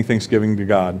overflowing in many thanksgiving to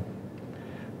God.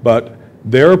 But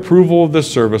their approval of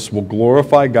this service will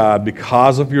glorify God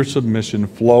because of your submission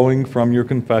flowing from your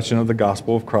confession of the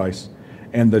gospel of Christ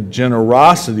and the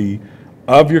generosity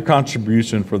of your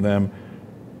contribution for them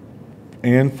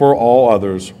and for all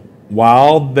others,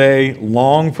 while they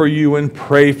long for you and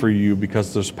pray for you because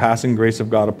of the surpassing grace of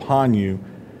God upon you.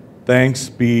 Thanks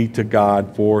be to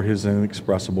God for his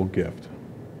inexpressible gift.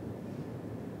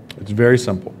 It's very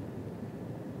simple.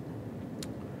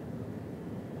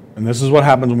 And this is what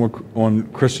happens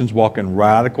when Christians walk in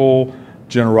radical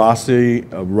generosity,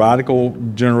 a radical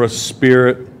generous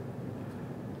spirit,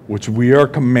 which we are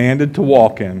commanded to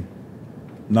walk in.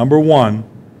 Number one,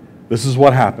 this is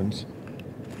what happens.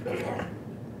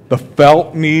 The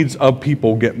felt needs of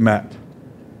people get met.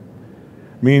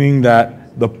 Meaning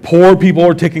that the poor people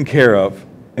are taken care of.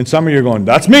 And some of you are going,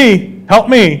 that's me, help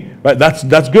me. Right?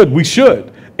 That's good, we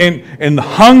should. And the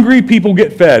hungry people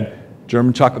get fed.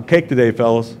 German chocolate cake today,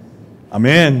 fellas. I'm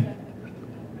in.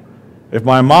 If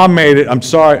my mom made it, I'm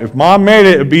sorry. If mom made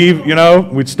it, it'd be,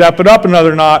 we'd step it up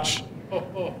another notch.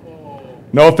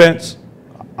 No offense.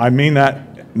 I mean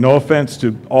that. No offense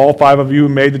to all 5 of you who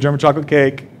made the German chocolate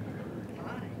cake.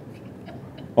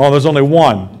 Oh, there's only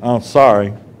one. Oh,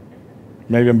 sorry.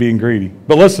 Maybe I'm being greedy.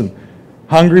 But listen,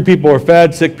 hungry people are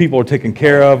fed, sick people are taken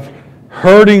care of,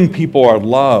 hurting people are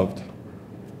loved.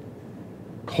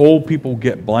 Cold people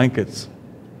get blankets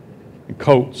and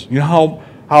coats. You know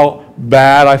how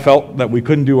bad I felt that we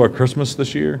couldn't do our Christmas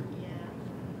this year?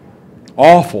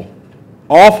 Awful.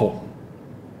 Awful.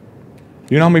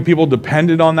 You know how many people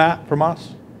depended on that from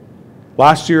us?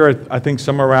 Last year, I think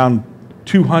somewhere around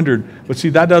 200. But see,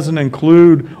 that doesn't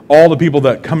include all the people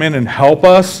that come in and help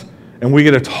us, and we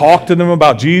get to talk to them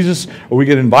about Jesus, or we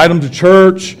get to invite them to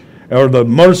church, or the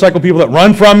motorcycle people that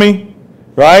run from me,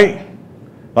 right?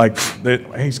 Like,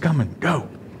 hey, he's coming, go.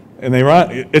 And they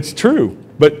run. It's true.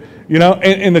 But, you know,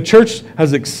 and the church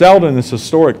has excelled in this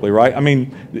historically, right? I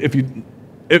mean,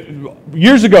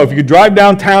 years ago, if you could drive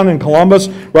downtown in Columbus,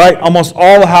 right, almost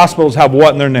all the hospitals have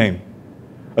what in their name?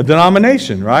 A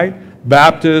denomination, right?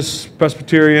 Baptist,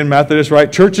 Presbyterian, Methodist,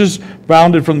 right? Churches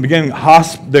founded from the beginning,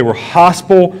 they were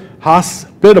hospitable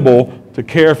to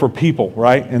care for people,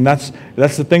 right? And that's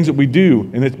the things that we do.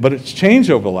 But it's changed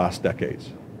over the last decades.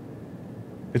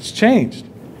 It's changed.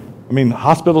 I mean,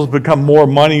 hospitals have become more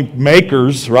money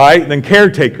makers, right, than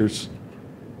caretakers.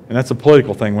 And that's a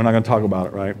political thing. We're not going to talk about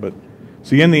it, right? But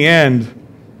see, in the end,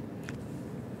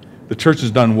 the church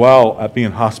has done well at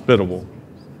being hospitable.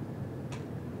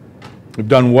 We've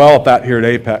done well at that here at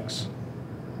Apex.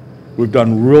 We've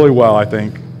done really well, I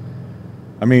think.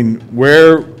 I mean,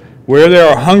 where there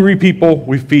are hungry people,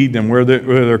 we feed them. Where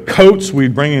there are coats, we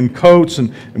bring in coats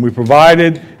and we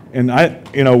provided. And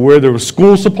where there were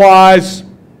school supplies,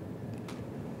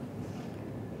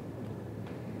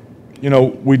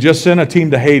 we just sent a team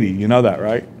to Haiti. You know that,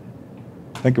 right?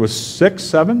 I think it was 6,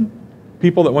 7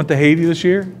 people that went to Haiti this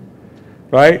year,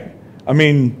 right? I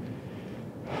mean,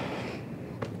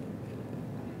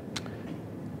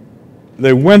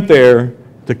 they went there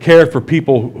to care for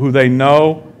people who they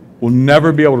know will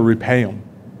never be able to repay them.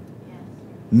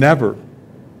 Never.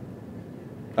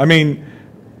 I mean,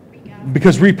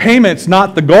 because repayment's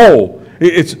not the goal.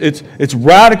 It's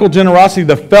radical generosity.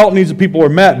 The felt needs of people are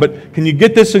met. But can you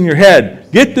get this in your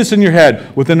head? Get this in your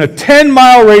head. Within a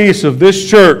 10-mile radius of this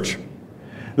church,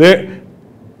 there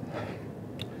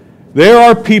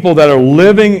are people that are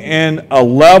living in a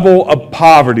level of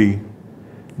poverty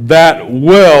that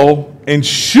will and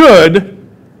should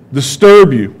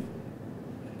disturb you.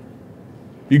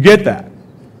 You get that?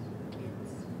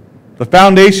 The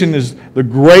foundation is the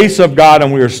grace of God,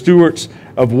 and we are stewards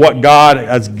of what God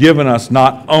has given us,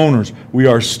 not owners. We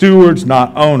are stewards,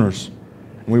 not owners.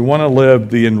 And we want to live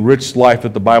the enriched life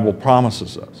that the Bible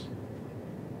promises us.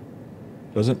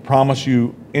 It doesn't promise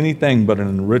you anything but an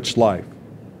enriched life.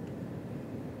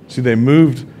 See, they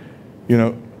moved,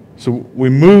 so we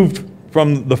moved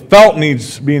from the felt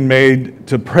needs being made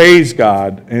to praise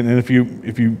God. And if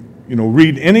you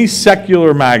read any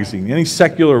secular magazine, any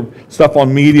secular stuff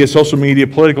on media, social media,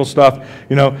 political stuff,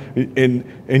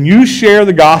 and you share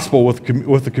the gospel with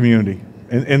the community.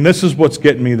 And this is what's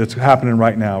getting me that's happening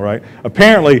right now, right?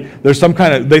 Apparently, there's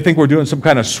they think we're doing some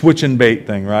kind of switch and bait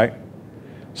thing, right?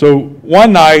 So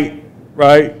one night,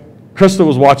 right, Krista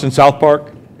was watching South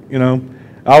Park,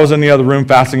 I was in the other room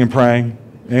fasting and praying,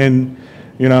 and,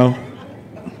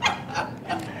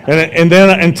 and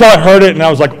then until I heard it, and I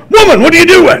was like, "Woman, what are you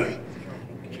doing?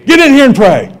 Get in here and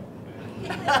pray."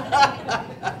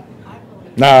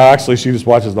 No, actually, she just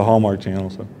watches the Hallmark Channel.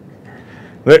 So,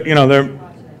 but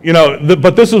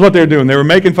this is what they're doing. They were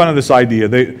making fun of this idea.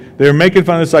 They were making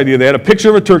fun of this idea. They had a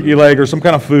picture of a turkey leg or some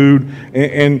kind of food,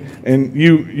 and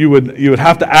you would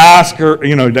have to ask her.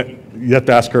 You have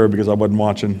to ask her because I wasn't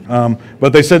watching.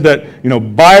 But they said that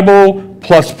Bible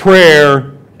plus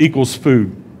prayer equals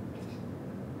food.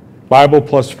 Bible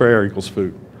plus prayer equals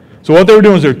food. So what they were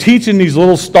doing is they were teaching these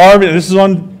little starving, and this is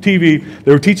on TV,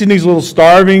 they were teaching these little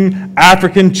starving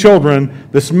African children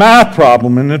this math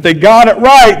problem, and if they got it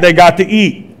right, they got to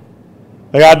eat.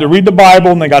 They got to read the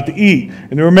Bible and they got to eat.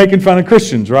 And they were making fun of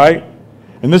Christians, right?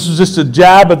 And this was just a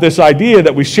jab at this idea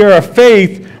that we share our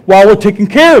faith while we're taking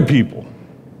care of people.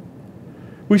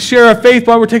 We share our faith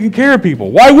while we're taking care of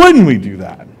people. Why wouldn't we do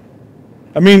that?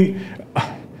 I mean,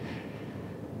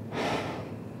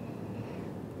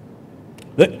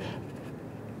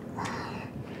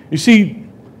 you see,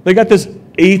 they got this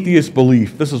atheist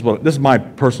belief. This is my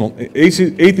personal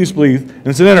atheist belief, and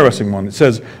it's an interesting one. It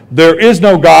says, "There is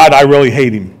no God, I really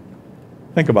hate him."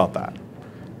 Think about that.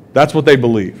 That's what they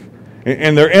believe.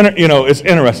 And they're, it's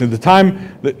interesting.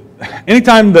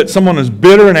 Anytime that someone is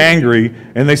bitter and angry,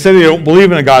 and they say they don't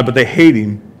believe in a God, but they hate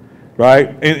him,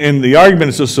 right? And the argument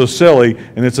is just so silly,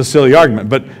 and it's a silly argument.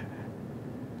 But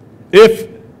if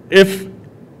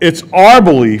it's our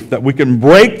belief that we can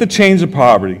break the chains of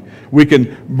poverty, we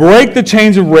can break the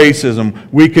chains of racism,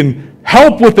 we can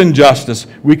help with injustice,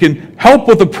 we can help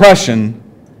with oppression,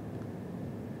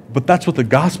 but that's what the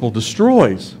gospel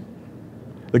destroys.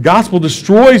 The gospel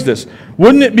destroys this.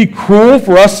 Wouldn't it be cruel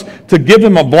for us to give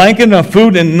them a blanket and a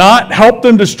food and not help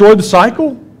them destroy the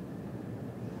cycle?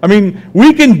 I mean,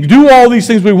 we can do all these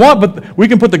things we want, but we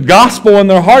can put the gospel in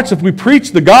their hearts if we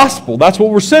preach the gospel. That's what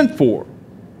we're sent for.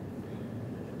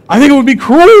 I think it would be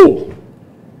cruel.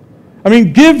 I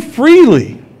mean, give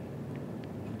freely.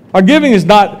 Our giving is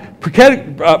not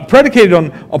predicated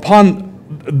upon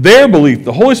their belief.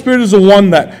 The Holy Spirit is the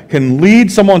one that can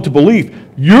lead someone to belief.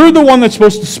 You're the one that's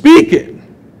supposed to speak it.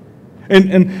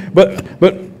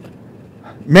 But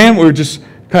man, we're just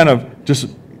kind of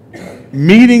just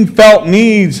meeting felt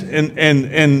needs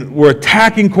and we're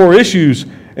attacking core issues.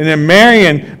 And then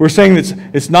Marion, we're saying that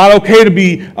it's not okay to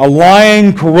be a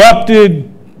lying, corrupted,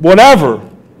 whatever.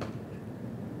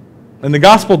 And the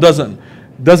gospel doesn't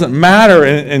matter,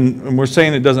 and we're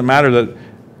saying it doesn't matter that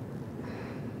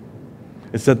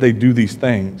it's that they do these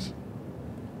things.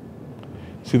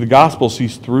 See, the gospel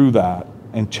sees through that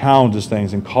and challenges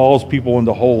things and calls people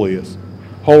into holiness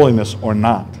or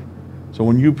not. So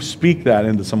when you speak that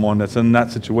into someone that's in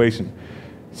that situation,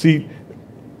 see,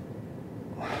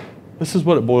 this is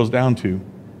what it boils down to.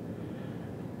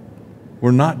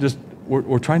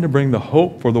 We're trying to bring the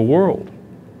hope for the world.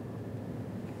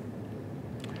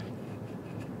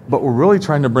 But we're really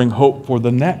trying to bring hope for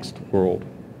the next world.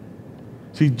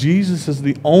 See, Jesus is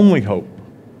the only hope.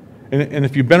 And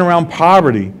if you've been around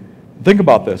poverty, think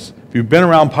about this. If you've been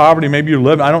around poverty, maybe you're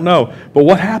living, I don't know. But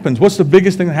what happens? What's the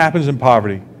biggest thing that happens in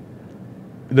poverty?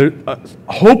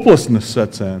 Hopelessness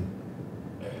sets in.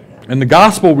 And the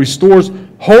gospel restores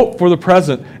hope for the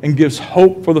present and gives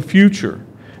hope for the future.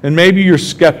 And maybe you're a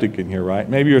skeptic in here, right?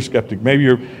 Maybe you're a skeptic. Maybe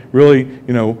you're really,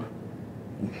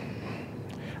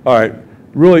 all right,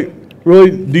 really,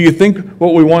 do you think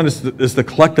what we want is to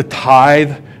collect a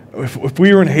tithe? If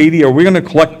we were in Haiti, are we going to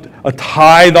collect a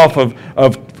tithe off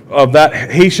of that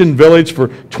Haitian village for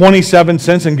 27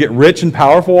 cents and get rich and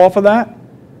powerful off of that?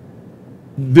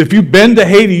 If you've been to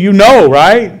Haiti, you know,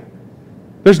 right?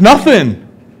 There's nothing.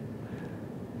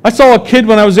 I saw a kid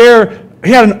when I was there,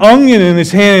 he had an onion in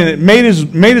his hand and it made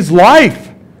his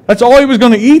life. That's all he was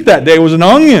going to eat that day was an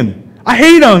onion. I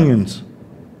hate onions.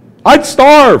 I'd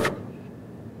starve.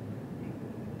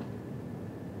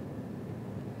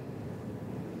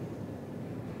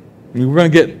 I mean, we're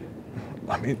going to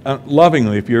get,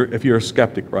 lovingly, if you're a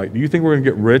skeptic, right? Do you think we're going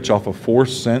to get rich off of 4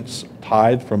 cents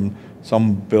tithe from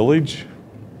some village?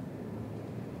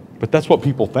 But that's what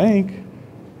people think.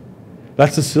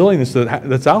 That's the silliness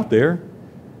that's out there.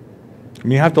 I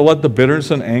mean, you have to let the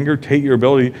bitterness and anger take your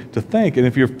ability to think. And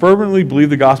if you fervently believe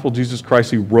the gospel of Jesus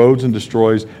Christ, He erodes and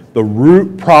destroys the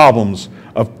root problems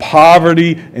of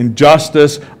poverty,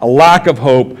 injustice, a lack of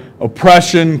hope,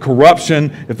 oppression,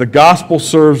 corruption. If the gospel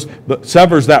severs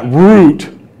that root,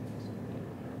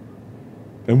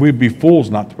 then we'd be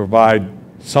fools not to provide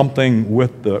something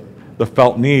with the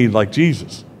felt need like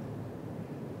Jesus.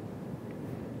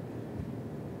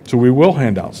 So we will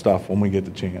hand out stuff when we get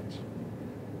the chance.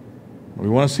 We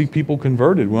want to see people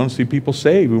converted. We want to see people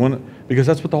saved. Because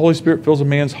that's what the Holy Spirit fills a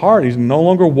man's heart. He's no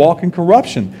longer walking in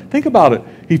corruption. Think about it.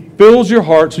 He fills your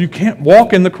heart so you can't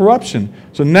walk in the corruption.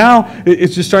 So now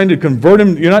it's just trying to convert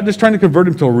him. You're not just trying to convert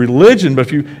him to a religion,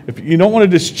 but if you don't want to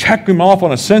just check him off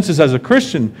on a census as a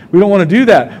Christian, we don't want to do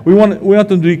that. We want them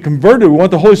to be converted. We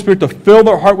want the Holy Spirit to fill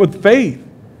their heart with faith.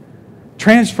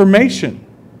 Transformation.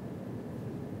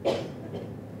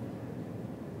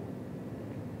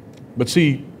 But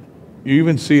see, you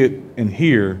even see it in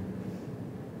here,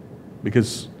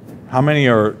 because how many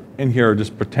are in here are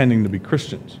just pretending to be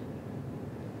Christians?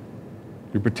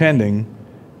 You're pretending,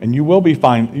 and you will be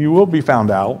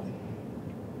found out.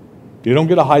 You don't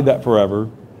get to hide that forever.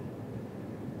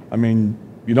 I mean,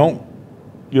 you don't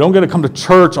get to come to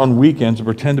church on weekends and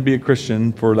pretend to be a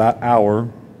Christian for that hour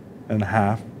and a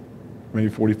half, maybe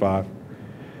 45.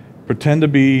 Pretend to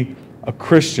be a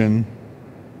Christian,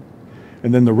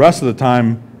 and then the rest of the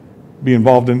time be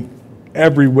involved in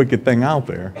every wicked thing out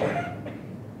there.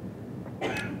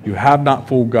 You have not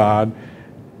fooled God.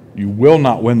 You will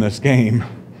not win this game.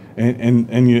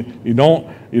 And you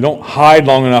don't hide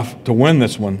long enough to win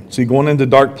this one. See, going into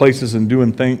dark places and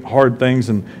doing hard things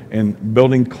and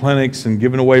building clinics and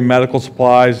giving away medical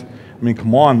supplies. I mean,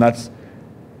 come on, that's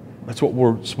what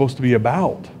we're supposed to be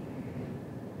about.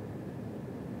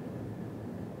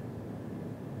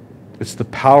 It's the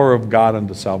power of God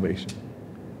unto salvation.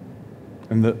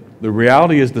 And the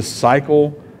reality is the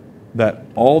cycle that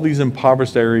all these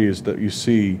impoverished areas that you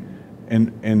see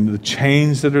and the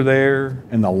chains that are there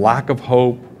and the lack of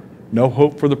hope, no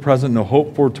hope for the present, no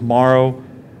hope for tomorrow,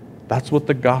 that's what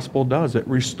the gospel does. It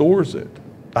restores it.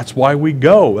 That's why we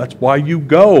go. That's why you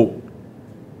go.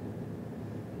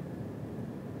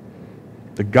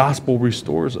 The gospel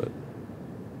restores it.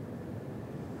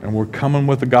 And we're coming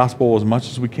with the gospel as much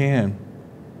as we can.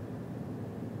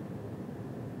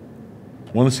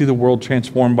 I want to see the world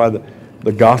transformed by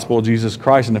the gospel of Jesus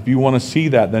Christ. And if you want to see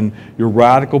that, then your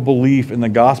radical belief in the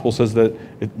gospel says that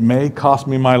it may cost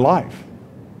me my life.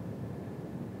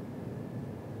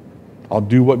 I'll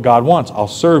do what God wants. I'll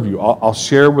serve you. I'll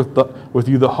share with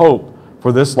you the hope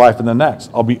for this life and the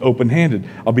next. I'll be open-handed.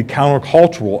 I'll be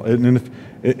countercultural. And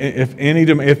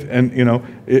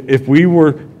if we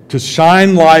were to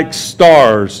shine like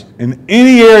stars in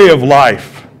any area of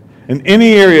life, in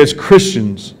any area as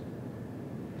Christians,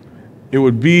 it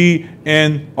would be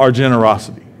in our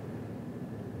generosity.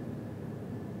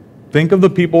 Think of the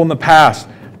people in the past.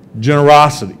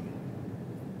 Generosity.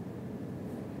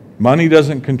 Money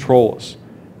doesn't control us,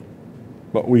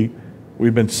 but we've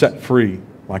been set free.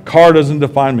 My car doesn't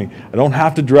define me. I don't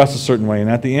have to dress a certain way. And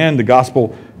at the end, the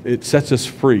gospel, it sets us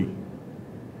free.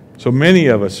 So many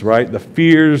of us, right, the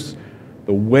fears,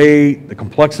 the weight, the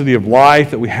complexity of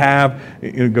life that we have,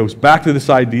 it goes back to this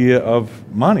idea of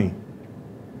money.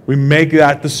 We make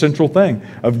that the central thing,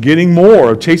 of getting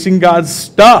more, of chasing God's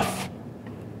stuff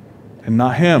and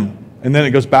not Him. And then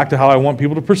it goes back to how I want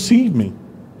people to perceive me.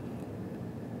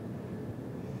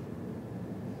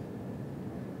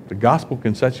 The gospel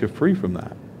can set you free from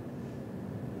that.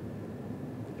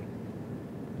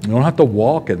 You don't have to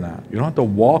walk in that. You don't have to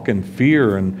walk in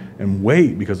fear and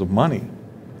weight because of money.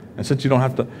 And since you don't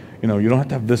have to, you don't have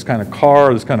to have this kind of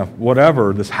car, this kind of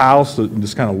whatever, this house,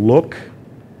 this kind of look,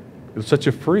 it'll set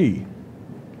you free.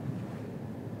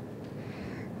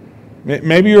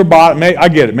 Maybe you're I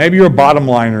get it. Maybe you're a bottom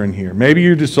liner in here. Maybe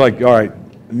you're just like, all right,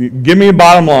 give me a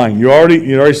bottom line. You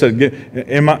already said,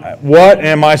 what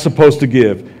am I supposed to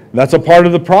give? That's a part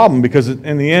of the problem, because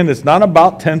in the end, it's not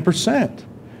about 10%.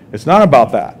 It's not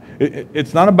about that.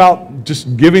 It's not about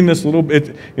just giving this little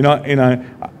bit.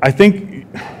 I think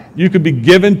you could be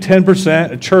given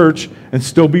 10% at church and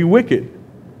still be wicked.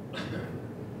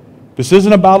 This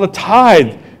isn't about a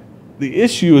tithe. The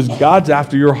issue is God's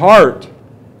after your heart.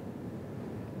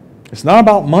 It's not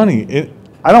about money.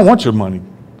 I don't want your money.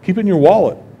 Keep it in your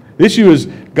wallet. The issue is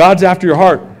God's after your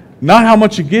heart, not how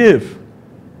much you give.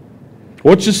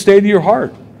 What's the state of your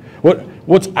heart?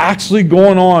 What's actually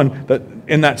going on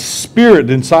in that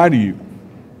spirit inside of you?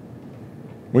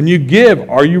 When you give,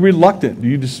 are you reluctant? Do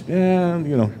you just, When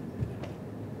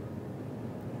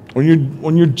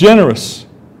you're generous,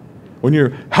 when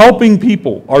you're helping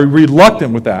people, are you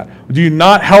reluctant with that? Do you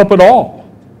not help at all?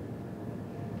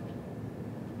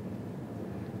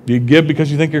 Do you give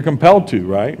because you think you're compelled to,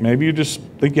 right? Maybe you just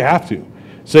think you have to.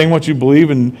 Saying what you believe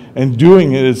and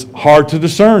doing it is hard to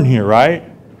discern here, right?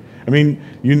 I mean,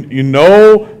 you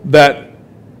know that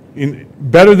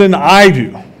better than I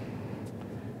do.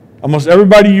 Almost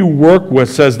everybody you work with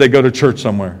says they go to church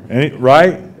somewhere,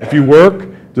 right? If you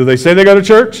work, do they say they go to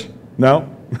church?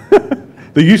 No.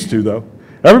 They used to, though.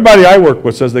 Everybody I work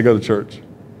with says they go to church,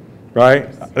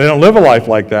 right? They don't live a life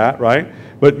like that, right?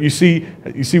 But you see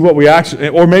what we actually,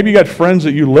 or maybe you got friends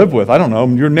that you live with, I don't know,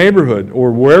 your neighborhood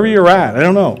or wherever you're at, I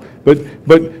don't know. But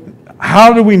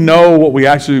how do we know what we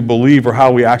actually believe, or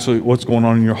what's going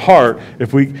on in your heart?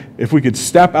 If we could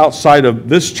step outside of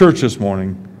this church this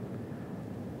morning,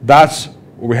 that's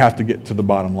where we have to get to the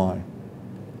bottom line.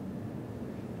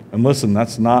 And listen,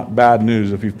 that's not bad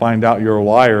news. If you find out you're a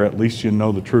liar, at least you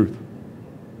know the truth.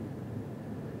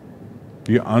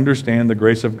 Do you understand the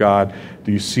grace of God?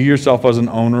 Do you see yourself as an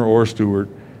owner or a steward?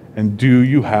 And do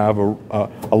you have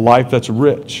a life that's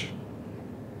rich?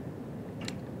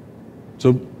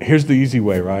 So here's the easy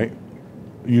way, right?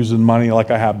 Using money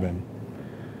like I have been.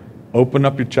 Open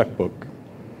up your checkbook.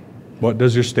 What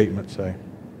does your statement say?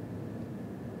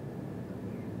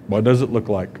 What does it look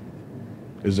like?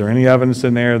 Is there any evidence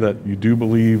in there that you do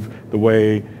believe the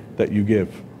way that you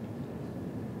give?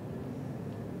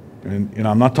 And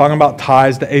I'm not talking about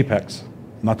tithes to Apex.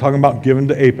 I'm not talking about giving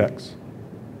to Apex.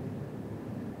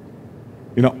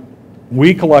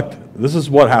 We collect, this is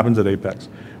what happens at Apex.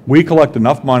 We collect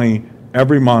enough money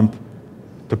every month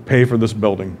to pay for this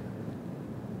building.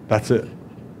 That's it.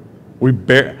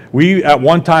 We at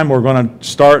one time were going to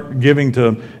start giving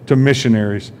to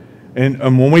missionaries. And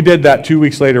when we did that, 2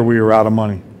 weeks later, we were out of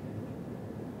money.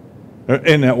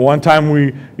 And at one time,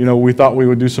 we thought we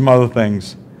would do some other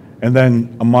things. And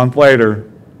then a month later,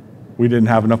 we didn't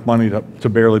have enough money to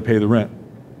barely pay the rent.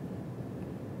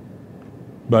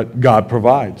 But God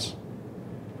provides.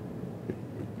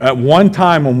 At one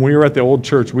time, when we were at the old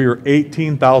church, we were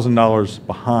 $18,000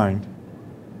 behind.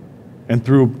 And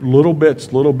through little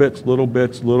bits,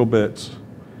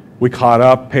 we caught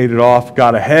up, paid it off,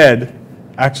 got ahead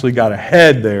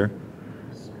there.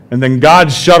 And then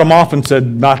God shut them off and said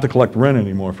not to collect rent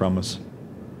anymore from us.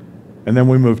 And then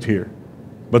we moved here.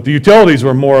 But the utilities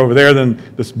were more over there than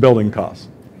this building cost.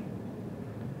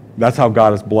 That's how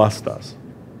God has blessed us.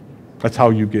 That's how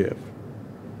you give.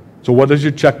 So what is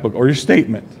your checkbook or your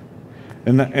statement?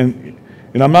 And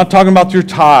I'm not talking about your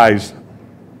tithes.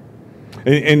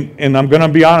 And I'm going to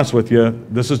be honest with you.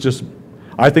 This is just,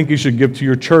 I think you should give to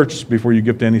your church before you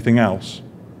give to anything else,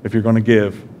 if you're going to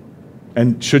give.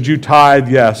 And should you tithe?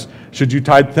 Yes. Should you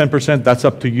tithe 10%? That's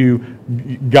up to you.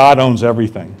 God owns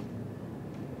everything.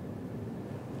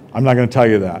 I'm not going to tell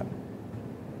you that.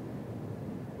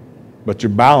 But your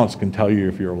balance can tell you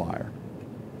if you're a liar.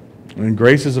 I mean,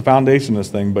 grace is the foundation of this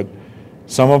thing, but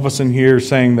some of us in here are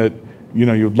saying that,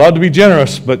 you'd love to be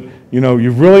generous, but,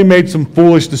 you've really made some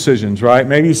foolish decisions, right?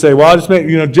 Maybe you say, well, I just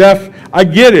made, Jeff, I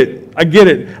get it.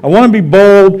 I want to be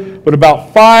bold, but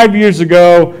about 5 years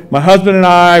ago, my husband and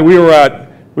I, we were at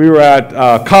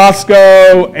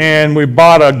Costco, and we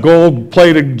bought a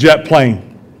gold-plated jet plane.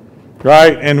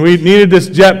 Right? And we needed this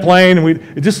jet plane, and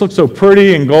it just looked so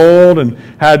pretty and gold, and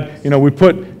had, we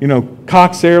put,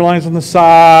 Cox Airlines on the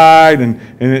side, and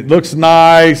it looks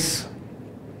nice.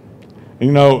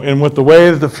 And with the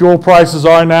way that the fuel prices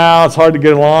are now, it's hard to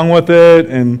get along with it,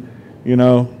 and,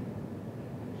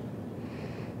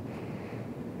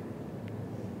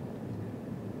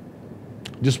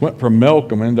 just went for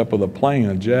milk and we ended up with a plane,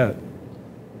 a jet.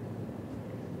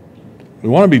 We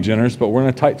want to be generous, but we're in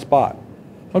a tight spot.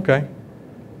 Okay,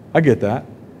 I get that.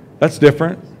 That's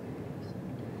different.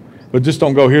 But just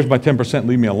don't go, here's my 10%,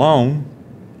 leave me alone.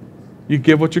 You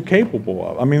give what you're capable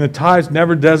of. I mean, the tithe's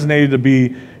never designated to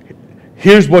be,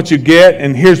 here's what you get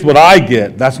and here's what I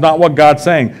get. That's not what God's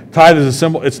saying. Tithe is a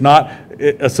symbol. It's not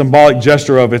a symbolic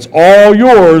gesture of, it's all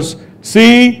yours.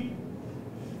 See?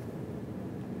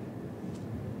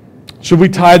 Should we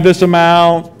tithe this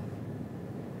amount?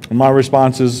 And my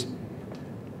response is,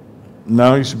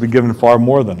 no, you should be given far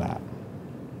more than that.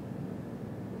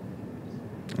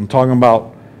 I'm talking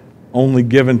about only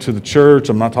given to the church.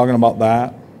 I'm not talking about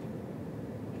that.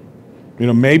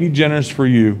 Maybe generous for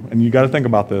you, and you got to think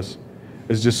about this,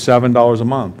 is just $7 a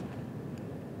month.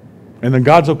 And then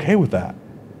God's okay with that.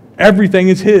 Everything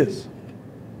is His.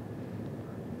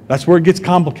 That's where it gets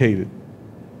complicated.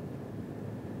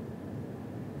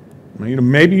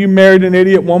 Maybe you married an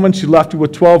idiot woman. She left you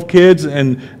with 12 kids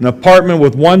and an apartment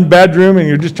with 1 bedroom, and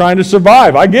you're just trying to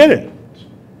survive. I get it.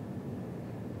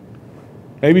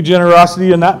 Maybe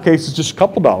generosity in that case is just a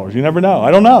couple dollars. You never know.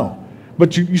 I don't know.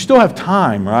 But you still have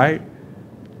time, right?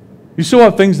 You still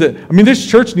have things that, this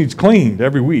church needs cleaned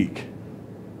every week.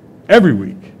 Every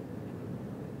week.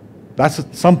 That's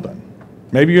something.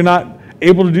 Maybe you're not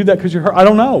able to do that because you're hurt. I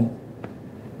don't know.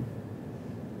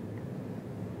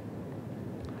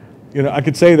 I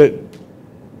could say that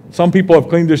some people have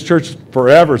cleaned this church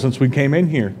forever since we came in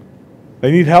here.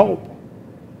 They need help.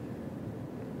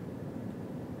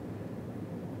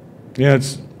 We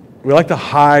like to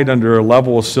hide under a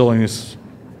level of silliness.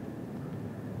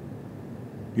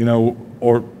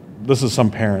 Or this is some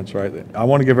parents, right? I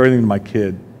want to give everything to my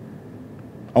kid.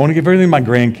 I want to give everything to my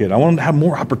grandkid. I want them to have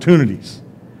more opportunities.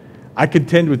 I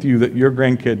contend with you that your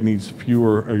grandkid needs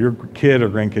fewer, or your kid or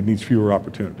grandkid needs fewer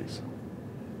opportunities.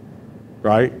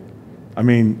 Right? I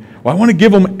want to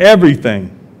give them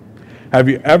everything. Have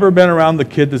you ever been around the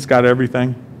kid that's got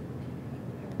everything?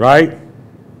 Right?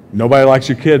 Nobody likes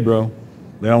your kid, bro.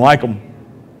 They don't like them.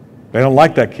 They don't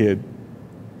like that kid.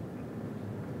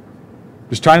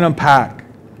 Just trying to unpack.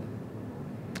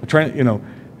 Trying,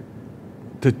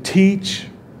 to teach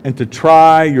and to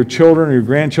try your children or your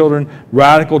grandchildren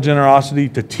radical generosity,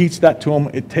 to teach that to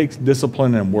them, it takes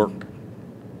discipline and work.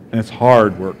 And it's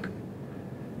hard work.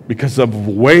 Because of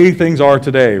the way things are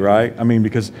today, right?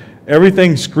 Because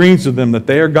everything screams to them that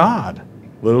they are God,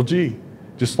 little g.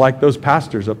 Just like those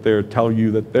pastors up there tell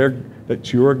you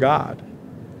that you are God.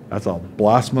 That's a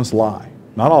blasphemous lie.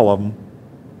 Not all of them,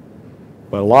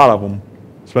 but a lot of them,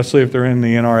 especially if they're in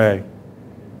the NRA.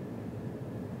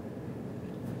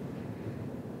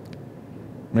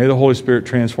 May the Holy Spirit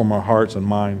transform our hearts and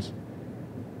minds.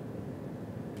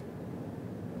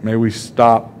 May we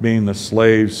stop being the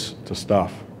slaves to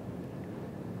stuff.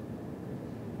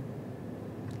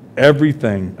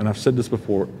 Everything, and I've said this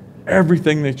before,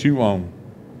 everything that you own,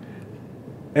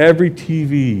 every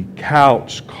TV,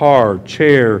 couch, car,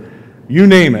 chair, you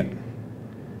name it,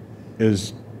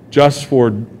 is just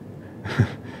for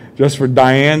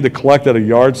Diane to collect at a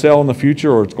yard sale in the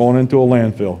future, or it's going into a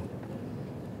landfill.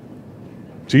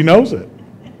 She knows it.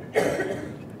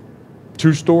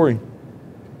 True story.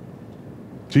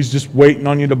 She's just waiting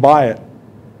on you to buy it.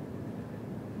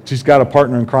 She's got a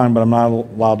partner in crime, but I'm not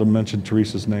allowed to mention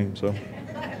Teresa's name, so.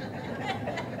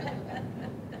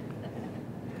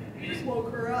 You just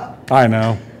woke her up. I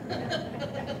know.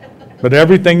 But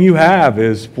everything you have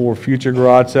is for future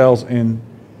garage sales in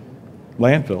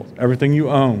landfills. Everything you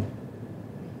own.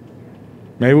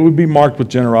 May we be marked with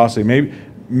generosity.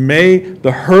 May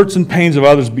the hurts and pains of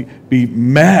others be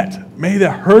met. May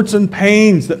the hurts and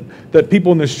pains that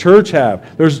people in this church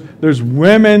have. There's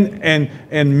women and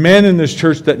men in this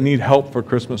church that need help for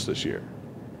Christmas this year.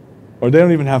 Or they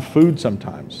don't even have food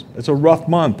sometimes. It's a rough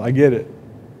month. I get it.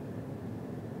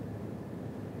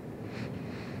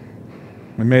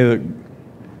 And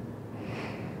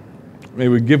may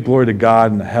we give glory to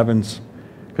God in the heavens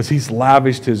because He's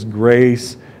lavished His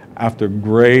grace after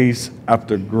grace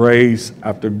after grace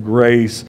after grace